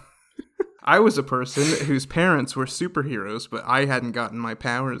know. I was a person whose parents were superheroes, but I hadn't gotten my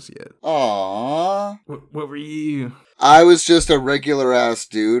powers yet. Aww. What were you? I was just a regular ass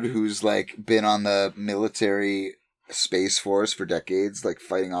dude who's, like, been on the military Space Force for decades, like,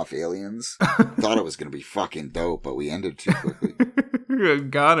 fighting off aliens. Thought it was gonna be fucking dope, but we ended too quickly.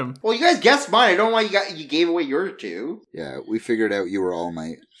 Got him. Well, you guys guessed mine. I don't know why you gave away yours too. Yeah, we figured out you were All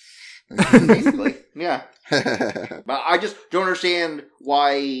Might. Basically, yeah. But I just don't understand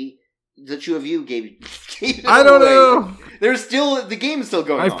why the two of you gave it I don't away. know. There's still, the game is still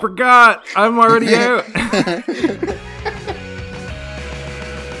going on. I forgot. I'm already out.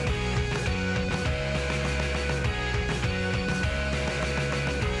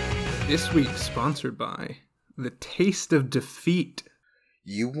 This week, sponsored by The Taste of Defeat.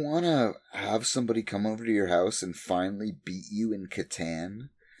 You wanna have somebody come over to your house and finally beat you in Catan?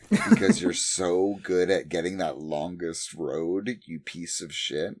 Because you're so good at getting that longest road, you piece of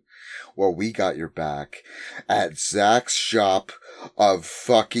shit. Well, we got your back at Zach's shop of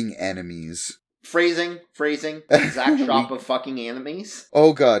fucking enemies. Phrasing. Zach's shop of fucking enemies.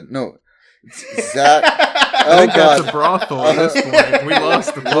 Oh god, no. Zach. I think that's a brothel at this point. We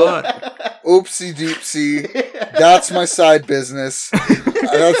lost the plot. Oopsie doopsie. That's my side business.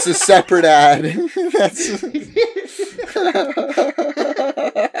 That's a separate ad. That's...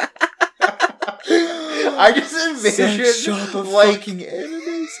 I just envisioned like fucking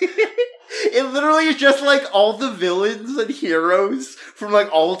enemies. It literally is just like all the villains and heroes from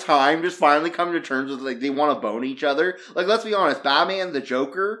like all time just finally coming to terms with like they want to bone each other. Like, let's be honest, Batman, the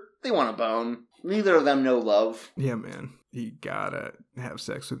Joker, they want to bone. Neither of them know love. Yeah, man. You gotta have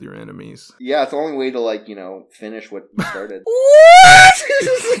sex with your enemies. Yeah, it's the only way to, like, you know, finish what you started. What?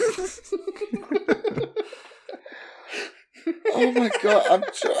 Oh my god,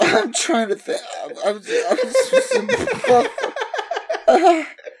 I'm trying to think.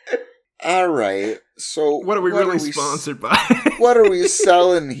 All right, so what are we really sponsored by? What are we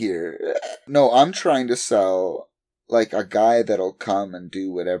selling here? No, I'm trying to sell, like, a guy that'll come and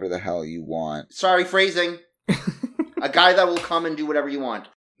do whatever the hell you want. Sorry, phrasing. A guy that will come and do whatever you want.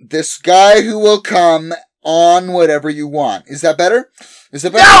 This guy who will come on whatever you want. Is that better? Is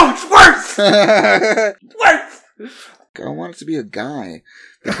it better? No, it's worse! Worse! I want it to be a guy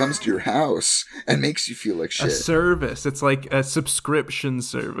that comes to your house and makes you feel like shit. A service. It's like a subscription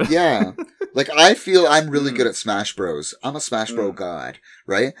service. Yeah. Like, I feel I'm really good at Smash Bros. I'm a Smash Bro god,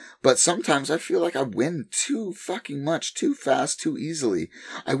 right? But sometimes I feel like I win too fucking much, too fast, too easily.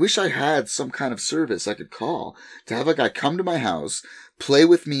 I wish I had some kind of service I could call to have a guy come to my house, play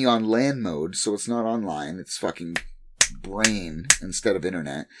with me on LAN mode, so it's not online, it's fucking brain instead of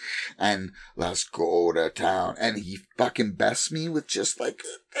internet, and let's go to town, and he fucking bests me with just like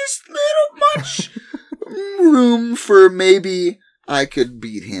this little much room for maybe I could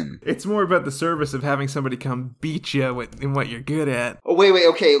beat him. It's more about the service of having somebody come beat you in what you're good at. Oh, wait,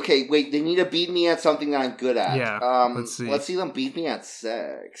 okay, wait, they need to beat me at something that I'm good at. Yeah, let's see them beat me at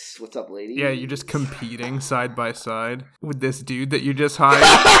sex. What's up, lady? Yeah, you're just competing side by side with this dude that you just hired.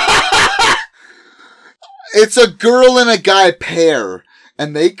 It's a girl and a guy pair,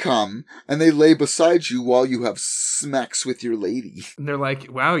 and they come, and they lay beside you while you have smacks with your lady. And they're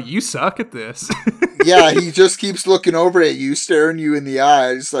like, wow, you suck at this. Yeah, he just keeps looking over at you, staring you in the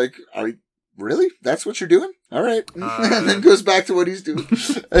eyes, like, are you, really? That's what you're doing? All right. And then goes back to what he's doing.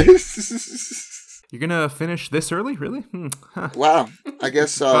 You're gonna finish this early? Really? Huh. Wow. I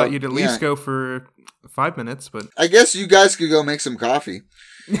guess, thought you'd at least go for 5 minutes, but I guess you guys could go make some coffee.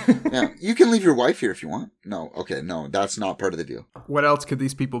 Yeah, you can leave your wife here if you want. No, okay, no, that's not part of the deal. what else could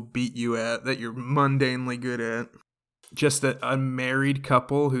these people beat you at that you're mundanely good at? Just a married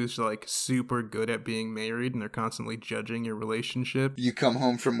couple who's like super good at being married and they're constantly judging your relationship. You come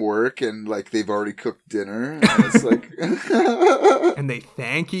home from work and like they've already cooked dinner. And it's like, And they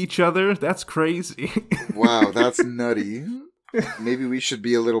thank each other. That's crazy. wow, that's nutty. Maybe we should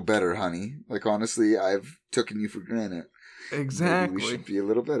be a little better, honey. Like honestly, I've taken you for granted. Exactly. Maybe we should be a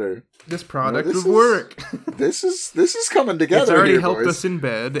little better. This product this would is- work. This is coming together. It's already here, helped boys. us in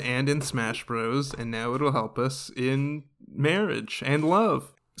bed and in Smash Bros. And now it'll help us in marriage and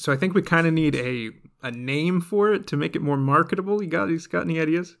love. So I think we kind of need a name for it to make it more marketable. You got any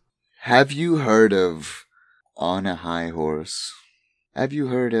ideas? Have you heard of On a High Horse? Have you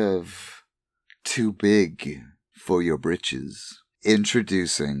heard of Too Big for Your Britches?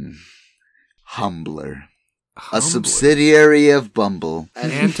 Introducing Humbler. A Humbler. subsidiary of Bumble.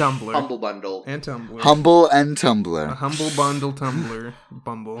 And Tumblr. Humble Bundle. And Tumblr. Humble and A Tumblr. humble bundle Tumblr.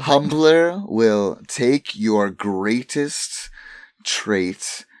 Bumble. Humbler will take your greatest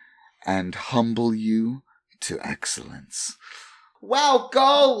trait and humble you to excellence. Wow,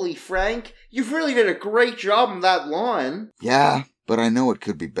 golly, Frank. You've really did a great job on that lawn. Yeah, but I know it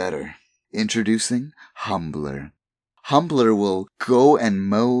could be better. Introducing Humbler. Humbler will go and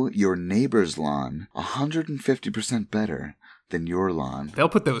mow your neighbor's lawn 150% better than your lawn. They'll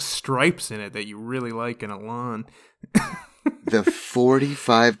put those stripes in it that you really like in a lawn. The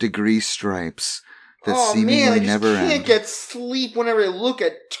 45-degree stripes that Oh seemingly man, I just never can't end. get sleep whenever I look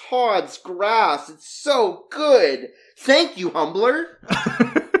at Todd's grass. It's so good. Thank you, Humbler.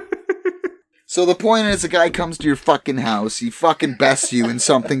 So the point is, a guy comes to your fucking house, he fucking bests you in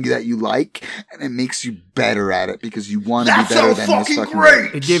something that you like, and it makes you better at it because you want to be That better sounds than this fucking fucking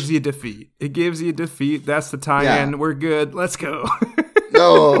great. It gives you defeat. It gives you defeat. That's the tie-in. Yeah. We're good. Let's go.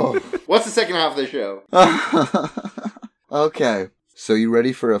 No. What's the second half of the show? Okay. So you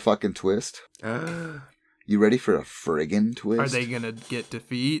ready for a fucking twist? You ready for a friggin' twist? Are they gonna get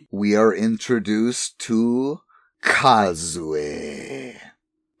defeat? We are introduced to Kazue.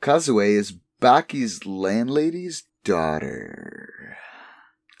 Kazue is Baki's landlady's daughter.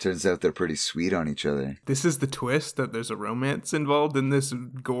 Turns out they're pretty sweet on each other. This is the twist that there's a romance involved in this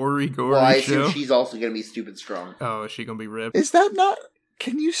gory Well, I show. assume she's also going to be stupid strong. Oh, is she gonna be ripped? Is that not...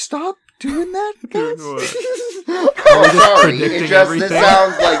 Can you stop doing that, Doing guys? what? Oh, just sorry. predicting It just everything? this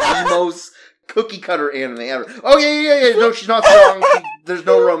sounds like the most cookie cutter anime ever. Oh yeah. No, she's not strong. There's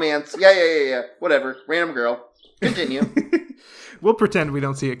no romance. Yeah. Whatever. Random girl. Continue. We'll pretend we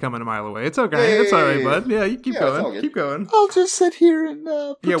don't see it coming a mile away. It's okay. It's all right, bud. Yeah, you keep Yeah, it's all going. good. Keep going. I'll just sit here and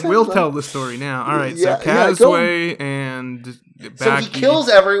Yeah, pretend we'll like- tell the story now. All right, Yeah, so yeah, go Kazue and So Baki. he kills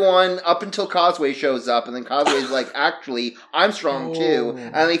everyone up until Causeway shows up, and then Causeway's like, actually, I'm strong too.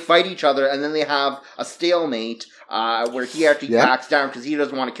 And they fight each other, and then they have a stalemate where he actually Yeah. backs down because he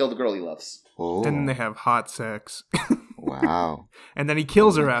doesn't want to kill the girl he loves. Oh, And then they have hot sex. wow. And then he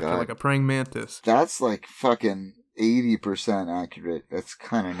kills Oh her my after God. like a praying mantis. That's like fucking 80% accurate. That's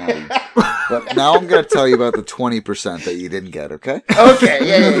kind of nutty. But now I'm going to tell you about the 20% that you didn't get, okay? Okay,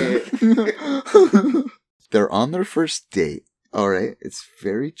 yeah. They're on their first date. All right. It's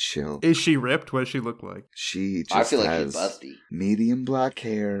very chill. Is she ripped? What does she look like? She just I feel like has she's busty. medium black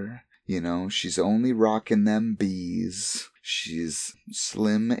hair. You know, she's only rocking them bees. She's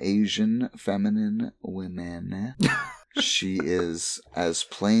slim Asian feminine women. She is as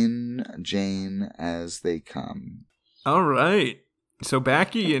plain Jane as they come. All right. So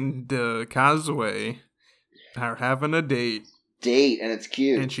Baki and Kazue are having a date, Date, and it's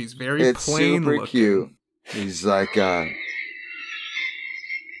cute. and she's very It's plain super looking. cute. He's like,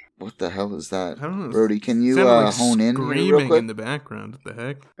 what the hell is that? I don't know. Brody, can you Sounded like hone in here real screaming quick? in the background. What the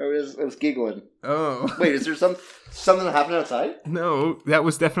heck? I was giggling. Oh. Wait, is there something that happened outside? No, that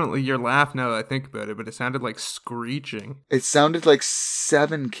was definitely your laugh now that I think about it, but it sounded like screeching. It sounded like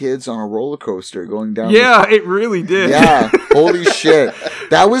 7 kids on a roller coaster going down. Yeah, it really did. Yeah, holy shit.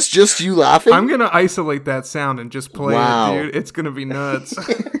 That was just you laughing? I'm going to isolate that sound and just play Wow. it, dude. It's going to be nuts.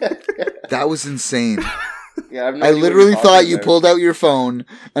 That was insane. Yeah, I've no I idea what literally you're thought talking you about. pulled out your phone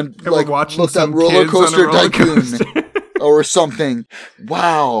and And like we're watching looked up some Roller kids on a Coaster roller Tycoon coaster. or something.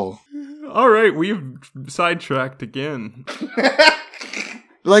 Wow. All right, we've sidetracked again.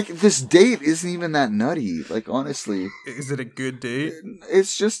 Like, this date isn't even that nutty. Like, honestly. Is it a good date?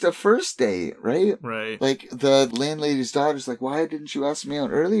 It's just a first date, right? Right. Like, the landlady's daughter's like, why didn't you ask me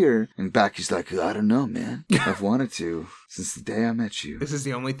out earlier? And Becky's like, I don't know, man. I've wanted to since the day I met you. This is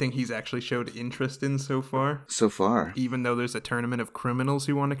the only thing he's actually showed interest in so far. So far. Even though there's a tournament of criminals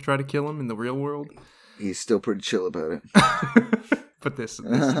who want to try to kill him in the real world. He's still pretty chill about it. But this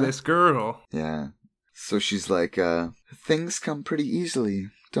girl. Yeah. So she's like, things come pretty easily,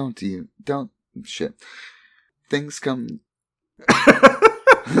 don't you? Shit. Things come...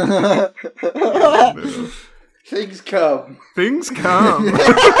 Things come. Things come.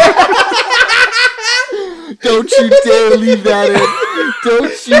 Don't you dare leave that in.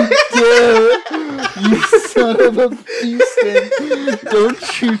 Don't you dare. You son of a beast.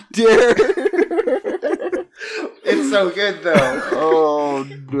 Don't you dare. It's so good, though. Oh,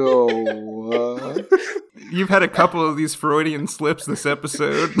 no. You've had a couple of these Freudian slips this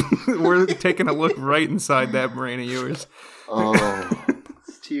episode. We're taking a look right inside that brain of yours. Oh.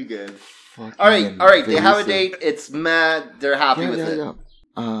 It's too good. All right. They have a date. It's mad. They're happy with it.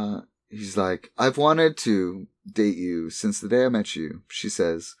 Yeah. He's like, I've wanted to date you since the day I met you. She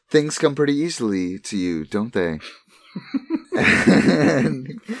says, things come pretty easily to you, don't they?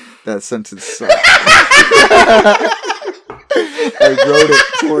 And that sentence sucks. I wrote it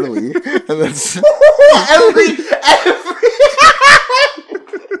poorly. And that's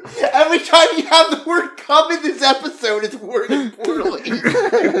every time you have the word come in this episode, it's worded poorly.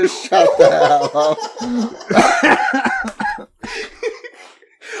 Shut the hell up.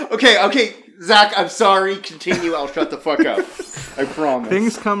 Okay, Zach, I'm sorry. Continue. I'll shut the fuck up. I promise.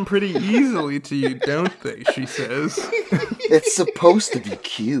 Things come pretty easily to you, don't they? She says. It's supposed to be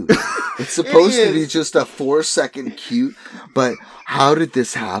cute. It's supposed to be just a 4-second cute, but how did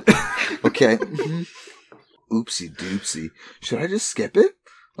this happen? Okay. Oopsie doopsie. Should I just skip it?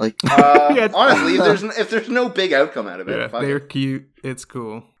 Like, honestly, if there's no big outcome out of it, they're cute. It's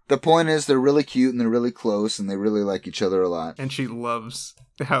cool. The point is, they're really cute and they're really close and they really like each other a lot. And she loves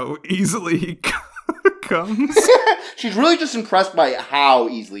how easily he comes. She's really just impressed by how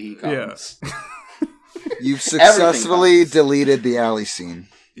easily he comes. Yeah. You've successfully deleted the alley scene.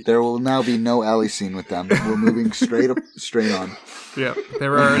 There will now be no alley scene with them. We're moving straight on. Yeah,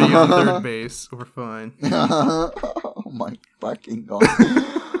 they're already on third base. We're fine. Oh my fucking god.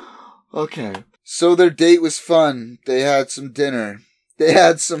 Okay. So their date was fun. They had some dinner. They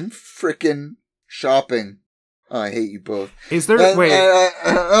had some frickin' shopping. Oh, I hate you both. Is there... wait.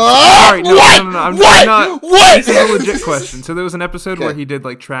 Sorry, no. I'm not... What? This is a legit question. So there was an episode where he did,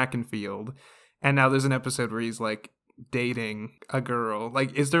 like, track and field. And now there's an episode where he's, like, dating a girl.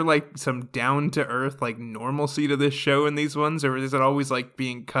 Like, is there, like, some down-to-earth, like, normalcy to this show in these ones? Or is it always, like,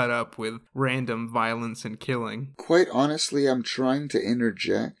 being cut up with random violence and killing? Quite honestly, I'm trying to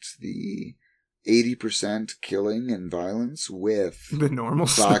interject the 80% killing and violence with the normal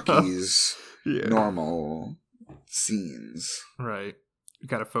Baki's yeah. normal scenes. Right. You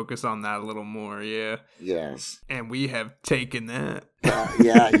gotta focus on that a little more, yeah. Yes. And we have taken that.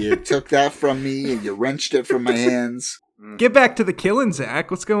 Yeah, you took that from me and you wrenched it from my hands. Get back to the killing, Zach.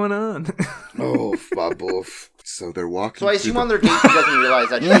 What's going on? Oh, baboof. So they're walking. So I assume on their date he doesn't realize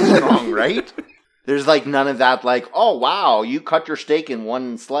that she's wrong, right? There's like none of that like, oh wow, you cut your steak in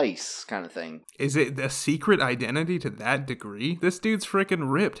one slice kind of thing. Is it a secret identity to that degree? This dude's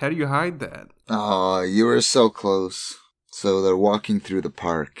freaking ripped. How do you hide that? Oh, you were so close. So they're walking through the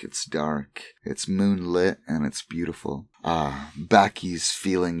park. It's dark. It's moonlit and it's beautiful. Baki's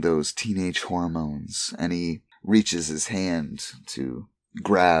feeling those teenage hormones and he reaches his hand to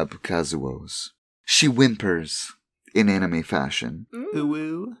grab Kazuo's. She whimpers in anime fashion.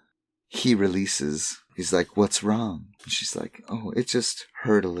 Ooh. He releases. He's like, what's wrong? And she's like, oh, it just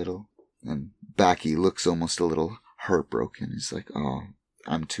hurt a little. And Baki looks almost a little heartbroken. He's like, oh,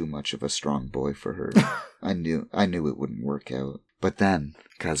 I'm too much of a strong boy for her. I knew it wouldn't work out. But then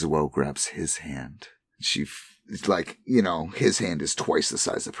Kazuo grabs his hand. It's like, his hand is twice the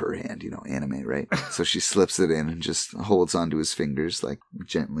size of her hand, anime, right? So she slips it in and just holds onto his fingers, like,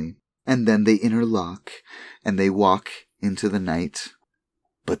 gently. And then they interlock and they walk into the night.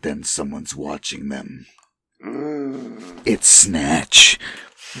 But then someone's watching them. It's Snatch.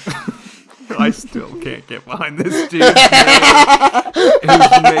 I still can't get behind this dude's name.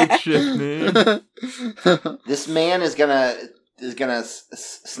 His makeshift name. This man is gonna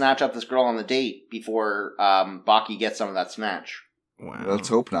snatch up this girl on the date before Baki gets some of that snatch. Wow. Let's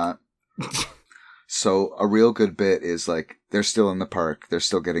hope not. So a real good bit is like they're still in the park, they're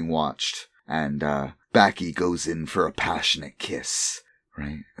still getting watched, and Baki goes in for a passionate kiss,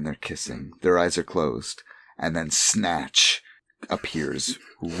 right? And they're kissing. Their eyes are closed, and then Snatch appears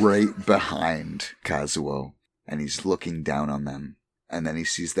right behind Kazuo, and he's looking down on them. And then he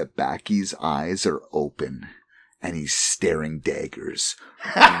sees that Baki's eyes are open, and he's staring daggers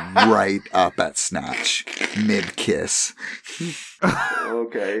right up at Snatch, mid-kiss.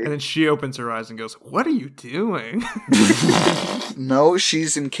 Okay. And then she opens her eyes and goes, "What are you doing?" No,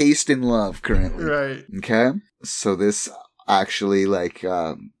 she's encased in love currently. Right. Okay? So this actually,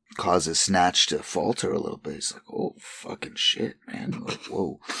 causes Snatch to falter a little bit. He's like, oh, fucking shit, man. Like,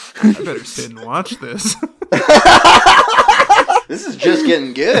 whoa. I better sit and watch this. This is just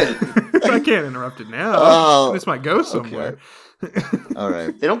getting good. I can't interrupt it now. Oh, This might go somewhere. All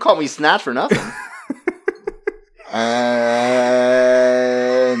right. They don't call me Snatch for nothing.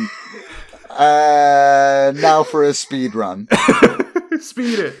 And now for a speed run.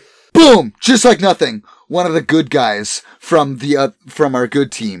 Speed it. Boom! Just like nothing. One of the good guys from our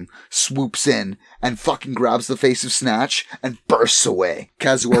good team swoops in and fucking grabs the face of Snatch and bursts away.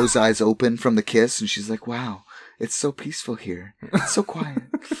 Kazuo's eyes open from the kiss, and she's like, "Wow, it's so peaceful here. It's so quiet."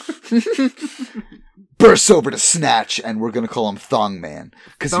 Bursts over to Snatch, and we're gonna call him Thong Man,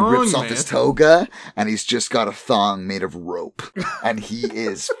 because he rips off his toga, and he's just got a thong made of rope, and he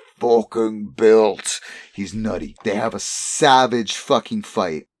is fucking built. He's nutty. They have a savage fucking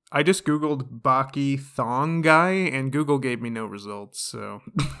fight. I just Googled Baki thong guy, and Google gave me no results, so...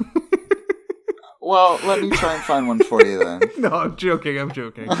 Well, let me try and find one for you then. No, I'm joking. No, you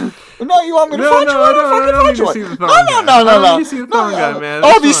want me to find you one? I don't need to see the thong guy. No. I don't need to see the thong guy, man.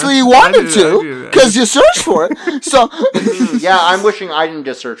 That's Obviously, fine. you wanted I to, do. because you searched for it. So, Yeah, I'm wishing I didn't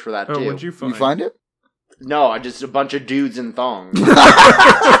just search for that too. Oh, what'd you find? you find it? No, I just a bunch of dudes in thongs.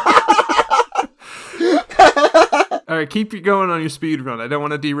 All right, keep going on your speed run. I don't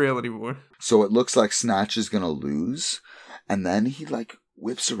want to derail anymore. So it looks like Snatch is gonna lose, and then he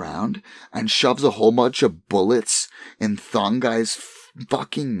whips around and shoves a whole bunch of bullets in Thong Guy's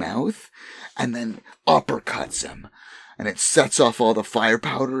fucking mouth, and then uppercuts him, and it sets off all the fire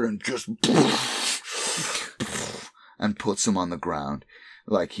powder and just and puts him on the ground.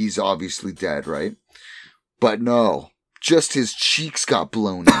 Like, he's obviously dead, right? But no, just his cheeks got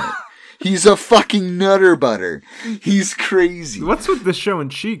blown out. He's a fucking nutter butter. He's crazy. What's with the showing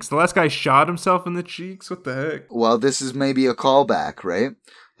cheeks? The last guy shot himself in the cheeks? What the heck? Well, this is maybe a callback, right?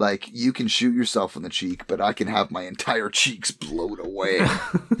 Like, you can shoot yourself in the cheek, but I can have my entire cheeks blown away,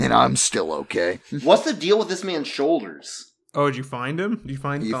 and I'm still okay. What's the deal with this man's shoulders? Oh, did you find him? Did you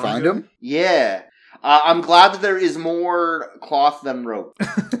find You Thong find guy? him? Yeah. I'm glad that there is more cloth than rope.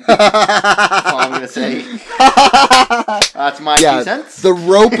 That's all I'm going to say. That's my 2 cents. The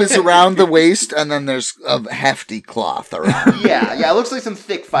rope is around the waist, and then there's a hefty cloth around. Yeah, it looks like some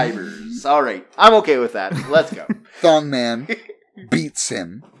thick fibers. All right, I'm okay with that. Let's go. Thong Man beats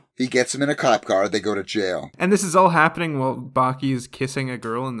him. He gets him in a cop car. They go to jail. And this is all happening while Baki is kissing a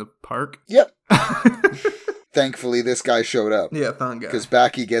girl in the park? Yep. Thankfully, this guy showed up. Yeah, Thong guy. Because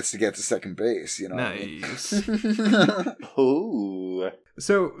Baki gets to get to second base, you know. Nice. Ooh.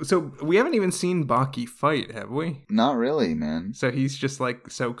 So we haven't even seen Baki fight, have we? Not really, man. So he's just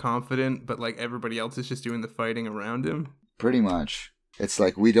so confident, but everybody else is just doing the fighting around him? Pretty much. It's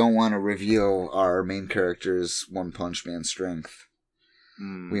like we don't want to reveal our main character's One Punch Man strength.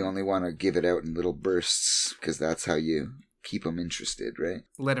 We only want to give it out in little bursts, because that's how you keep them interested, right?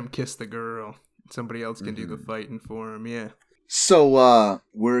 Let him kiss the girl. Somebody else can do the fighting for him, yeah. So,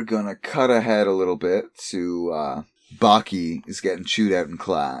 we're gonna cut ahead a little bit to, Baki is getting chewed out in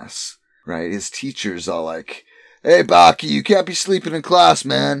class, right? His teacher's all like, "Hey, Baki, you can't be sleeping in class,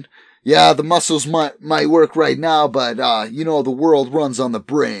 man. Yeah, the muscles might work right now, but, the world runs on the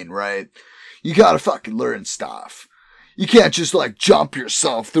brain, right? You gotta fucking learn stuff. You can't just, jump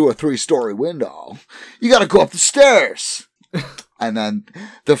yourself through a 3-story window. You gotta go up the stairs." And then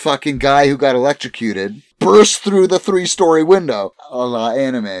the fucking guy who got electrocuted bursts through the 3-story window a la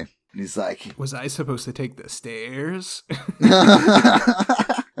anime. And he's like, "Was I supposed to take the stairs?"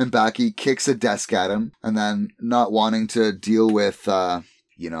 And Baki kicks a desk at him, and then not wanting to deal with,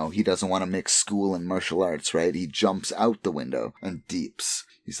 he doesn't want to mix school and martial arts, right? He jumps out the window and deeps.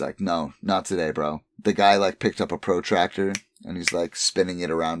 He's like, "No, not today, bro." The guy, picked up a protractor, and he's, spinning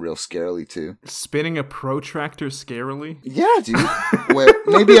it around real scarily, too. Spinning a protractor scarily? Yeah, dude. Wait,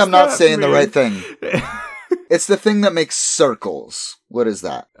 maybe I'm not saying the mean? right thing. It's the thing that makes circles. What is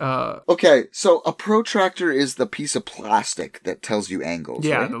that? Okay, so a protractor is the piece of plastic that tells you angles,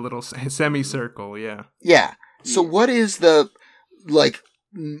 yeah, right? the little semicircle, yeah. Yeah. So what is the,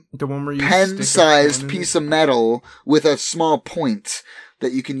 The one where you pen-sized piece of metal with a small point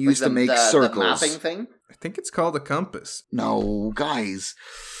that you can use to make circles? The mapping thing? I think it's called a compass. No, guys.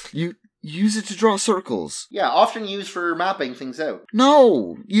 use it to draw circles. Yeah, often used for mapping things out.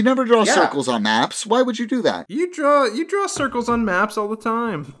 No, you never draw Yeah. circles on maps. Why would you do that? You draw circles on maps all the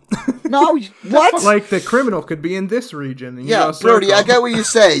time. No, what? Like the criminal could be in this region. And you draw Yeah, a Brody, I circle. get what you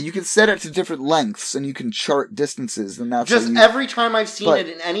say. You can set it to different lengths, and you can chart distances, and that's Just how you... every time I've seen But- it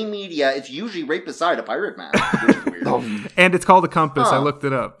in any media, it's usually right beside a pirate map, which is weird. Oh, And it's called a compass. I Huh. looked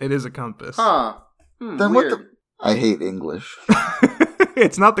it up. It is a compass. Huh. Then Weird. what the... I hate English.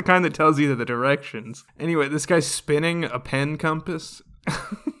 It's not the kind that tells you the directions. Anyway, this guy's spinning a pen compass.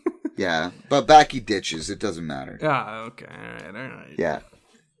 Yeah, but back he ditches. It doesn't matter. Ah, okay. All right. Yeah.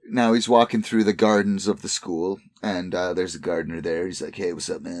 Now he's walking through the gardens of the school, and there's a gardener there. He's like, hey, what's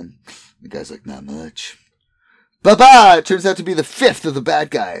up, man? The guy's like, not much. Bye-bye! It turns out to be the fifth of the bad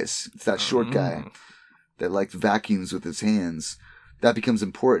guys. It's that short guy that liked vacuums with his hands. That becomes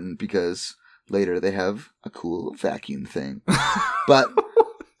important because later they have a cool vacuum thing. But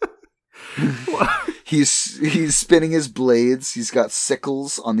he's spinning his blades. He's got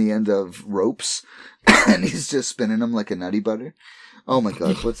sickles on the end of ropes, and he's just spinning them like a nutty butter. Oh my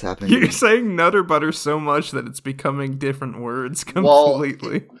god, what's happening? You're saying nutter butter so much that it's becoming different words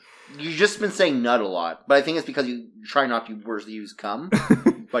completely. You've just been saying nut a lot, but I think it's because you try not to use cum,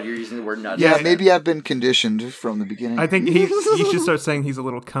 but you're using the word nut. Yeah, instead. maybe I've been conditioned from the beginning. I think he should start saying he's a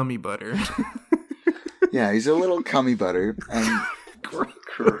little cummy butter. Yeah, he's a little cummy butter, and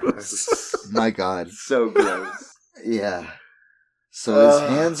Gross. my god, So gross. yeah. So his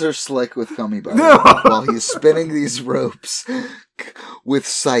hands are slick with cummy butter No! while he's spinning these ropes with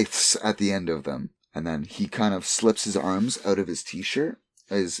scythes at the end of them. And then he kind of slips his arms out of his t-shirt,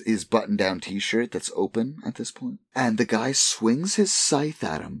 his button-down t-shirt that's open at this point. And the guy swings his scythe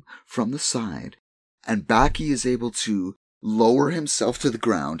at him from the side, and Baki is able to lower himself to the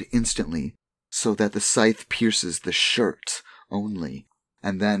ground instantly so that the scythe pierces the shirt only.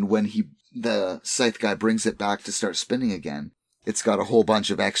 And then when the scythe guy brings it back to start spinning again, it's got a whole bunch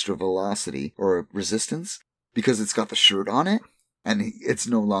of extra velocity or resistance because it's got the shirt on it, and it's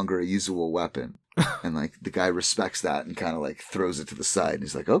no longer a usable weapon. And like the guy respects that and kind of like throws it to the side, and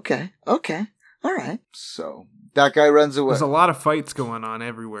he's like, okay, all right. So that guy runs away. There's a lot of fights going on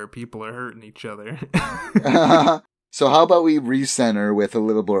everywhere. People are hurting each other. So how about we recenter with a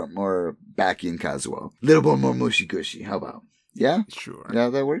little bit more Baki and Kazuo? A little bit more mushy gushy. How about? Yeah? Sure. Yeah,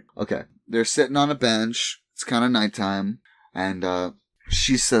 that work? Okay. They're sitting on a bench. It's kind of nighttime. And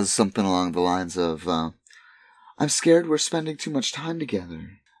she says something along the lines of, I'm scared we're spending too much time together.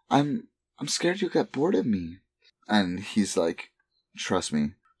 I'm scared you'll get bored of me. And he's like, trust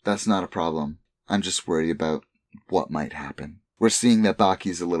me, that's not a problem. I'm just worried about what might happen. We're seeing that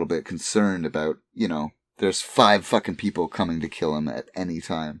Baki's a little bit concerned about, there's 5 fucking people coming to kill him at any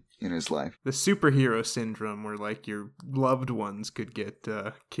time in his life. The superhero syndrome, where like your loved ones could get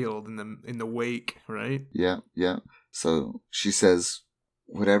killed in the wake, right? Yeah. So she says,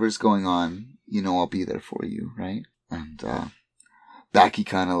 whatever's going on, I'll be there for you, right? And Baki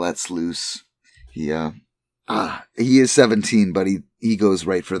kind of lets loose. He is 17, but he goes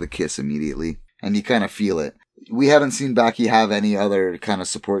right for the kiss immediately. And you kind of feel it. We haven't seen Baki have any other kind of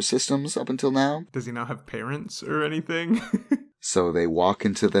support systems up until now. Does he not have parents or anything? So they walk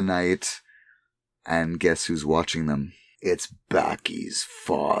into the night, and guess who's watching them? It's Baki's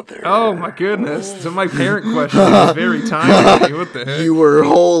father. Oh my goodness. So my parent question is very timely. What the heck? You were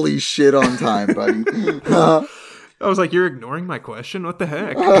holy shit on time, buddy. I was like, you're ignoring my question? What the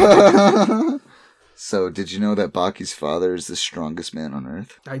heck? So, did you know that Baki's father is the strongest man on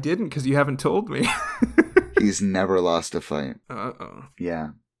Earth? I didn't, because you haven't told me. He's never lost a fight. Uh-oh.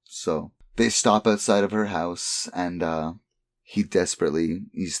 Yeah. So, they stop outside of her house, and he's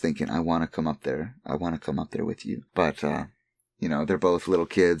thinking, I want to come up there. I want to come up there with you. But, they're both little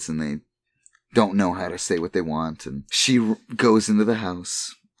kids, and they don't know how to say what they want. And she goes into the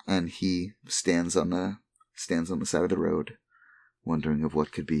house, and he stands on the side of the road, wondering of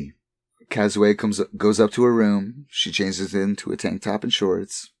what could be. Kazuo goes up to her room. She changes into a tank top and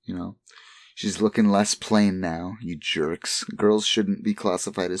shorts. She's looking less plain now. You jerks. Girls shouldn't be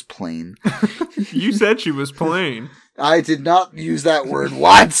classified as plain. You said she was plain. I did not use that word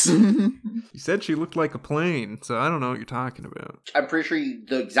once. You said she looked like a plane, so I don't know what you're talking about. I'm pretty sure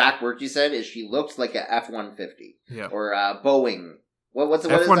the exact word you said is she looks like a F-150. Yeah. Or a Boeing. What is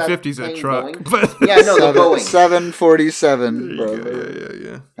that F-150's a plane, truck. Boeing? But Yeah, no, the Boeing. 747, There bro. you go.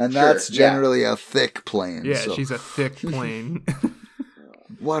 Yeah. And Sure, that's yeah. generally a thick plane. Yeah, so. she's a thick plane.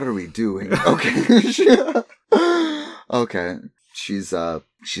 What are we doing? Okay. Okay. She's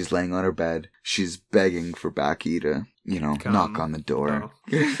laying on her bed. She's begging for Baki to, Come. knock on the door. Oh.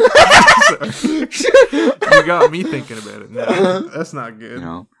 You got me thinking about it now. That's not good.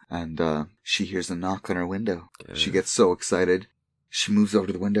 And she hears a knock on her window. She gets so excited. She moves over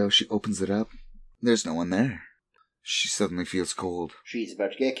to the window. She opens it up. There's no one there. She suddenly feels cold. She's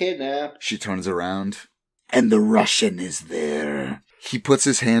about to get kidnapped. She turns around, and the Russian is there. He puts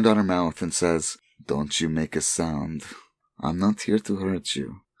his hand on her mouth and says, "Don't you make a sound. I'm not here to hurt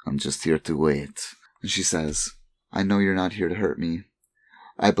you. I'm just here to wait." And she says, "I know you're not here to hurt me.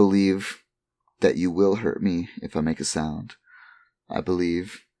 I believe that you will hurt me if I make a sound. I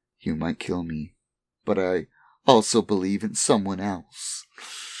believe you might kill me. But I also believe in someone else."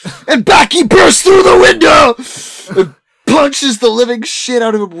 And Baki bursts through the window and punches the living shit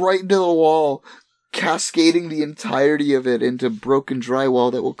out of him right into the wall, cascading the entirety of it into broken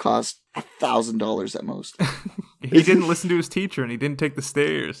drywall that will cost $1,000 at most. He didn't listen to his teacher and he didn't take the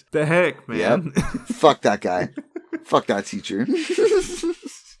stairs. The heck, man. Yep. Fuck that guy. Fuck that teacher.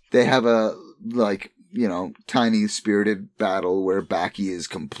 They have a, tiny spirited battle where Baki is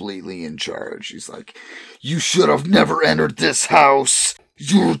completely in charge. He's like, "You should have never entered this house.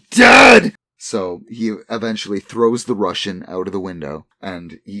 You're dead!" So he eventually throws the Russian out of the window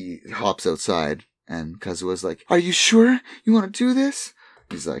and he hops outside. And Kazuha's like, "Are you sure you want to do this?"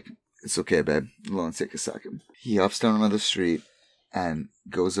 He's like, "It's okay, babe. It'll only take a second." He hops down another street and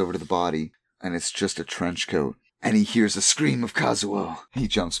goes over to the body, and it's just a trench coat. And he hears a scream of Kazuo. He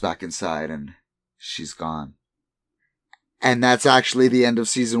jumps back inside, and she's gone. And that's actually the end of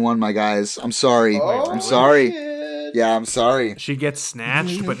season 1, my guys. I'm sorry. Oh, I'm sorry. shit. Yeah, I'm sorry. She gets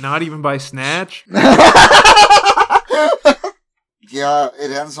snatched, but not even by Snatch. Yeah,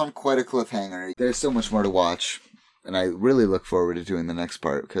 it ends on quite a cliffhanger. There's so much more to watch, and I really look forward to doing the next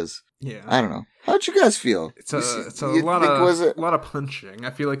part, because, Yeah. I don't know. How'd you guys feel? It's a You lot think, of was it- lot of punching.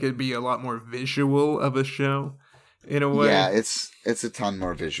 I feel like it'd be a lot more visual of a show, in a way. Yeah, it's a ton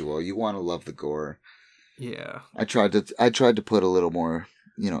more visual. You want to love the gore. Yeah. I tried to put a little more,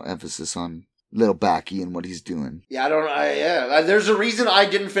 emphasis on little Baki and what he's doing. Yeah, there's a reason I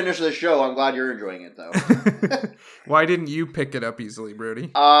didn't finish the show. I'm glad you're enjoying it, though. Why didn't you pick it up easily, Brody?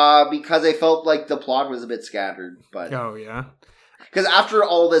 Because I felt like the plot was a bit scattered. But Oh, yeah. because after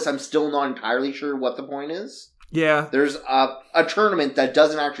all this, I'm still not entirely sure what the point is. Yeah. There's a tournament that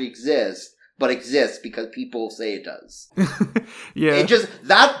doesn't actually exist, but exists because people say it does. Yeah. It just,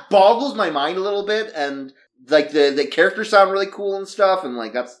 that boggles my mind a little bit, and like the characters sound really cool and stuff, and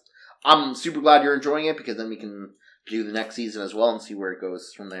like I'm super glad you're enjoying it, because then we can do the next season as well and see where it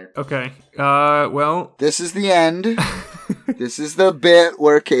goes from there. Okay. Well, This is the end. This is the bit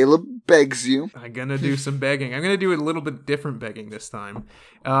where Caleb begs you. I'm gonna do some begging. I'm gonna do a little bit different begging this time.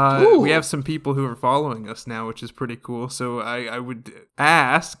 Ooh. We have some people who are following us now, which is pretty cool. So I would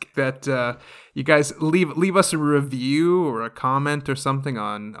ask that you guys leave us a review or a comment or something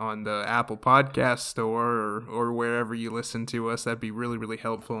on the Apple Podcast Store or wherever you listen to us. That'd be really, really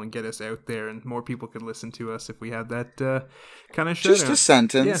helpful and get us out there, and more people could listen to us if we had that kind of show. Just a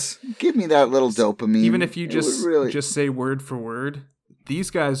sentence. Give me that little dopamine. Even if you It would really... just say word for word, "These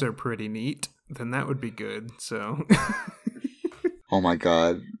guys are pretty neat," then that would be good. So, Oh my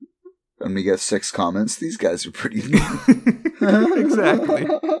god. And we get 6 comments. These guys are pretty neat. exactly.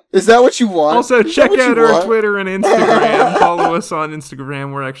 Is that what you want? Also, Is that check what you out our want? Twitter and Instagram. Follow us on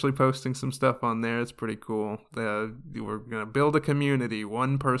Instagram. We're actually posting some stuff on there. It's pretty cool. We're gonna build a community,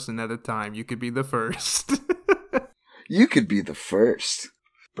 one person at a time. You could be the first. You could be the first.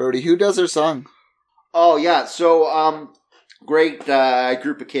 Brody, who does our song? Oh, yeah, so, great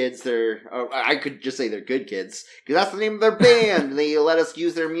group of kids. I could just say they're good kids, because that's the name of their band. They let us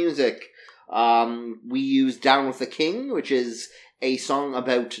use their music. We use Down with the King, which is a song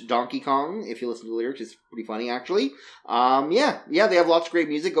about Donkey Kong. If you listen to the lyrics, it's pretty funny, actually. Yeah, they have lots of great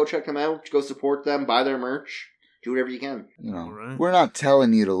music. Go check them out. Go support them. Buy their merch. Do whatever you can. Right. We're not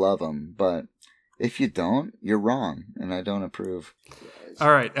telling you to love them, but if you don't, you're wrong, and I don't approve.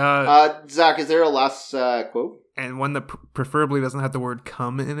 All right. Zach, is there a last quote? And one that preferably doesn't have the word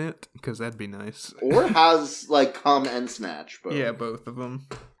 "come" in it, because that'd be nice. Or has, come and snatch. Both. Yeah, both of them.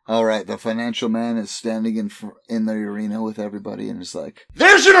 All right, the financial man is standing in the arena with everybody, and is like,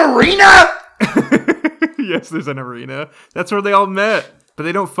 There's an arena? Yes, there's an arena. That's where they all met, but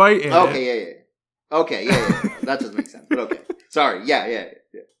they don't fight in it. Okay, yeah. Okay, yeah. That doesn't make sense, but okay. Sorry, yeah.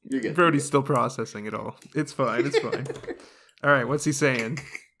 You're good. Brody's still processing it all. It's fine. All right, what's he saying?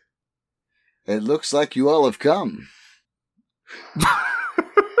 "It looks like you all have come."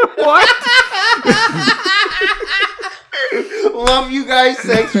 What? Love you guys.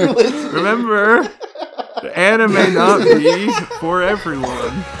 Thanks for listening. Remember, the anime may not be for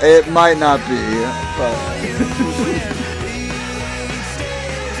everyone. It might not be, but...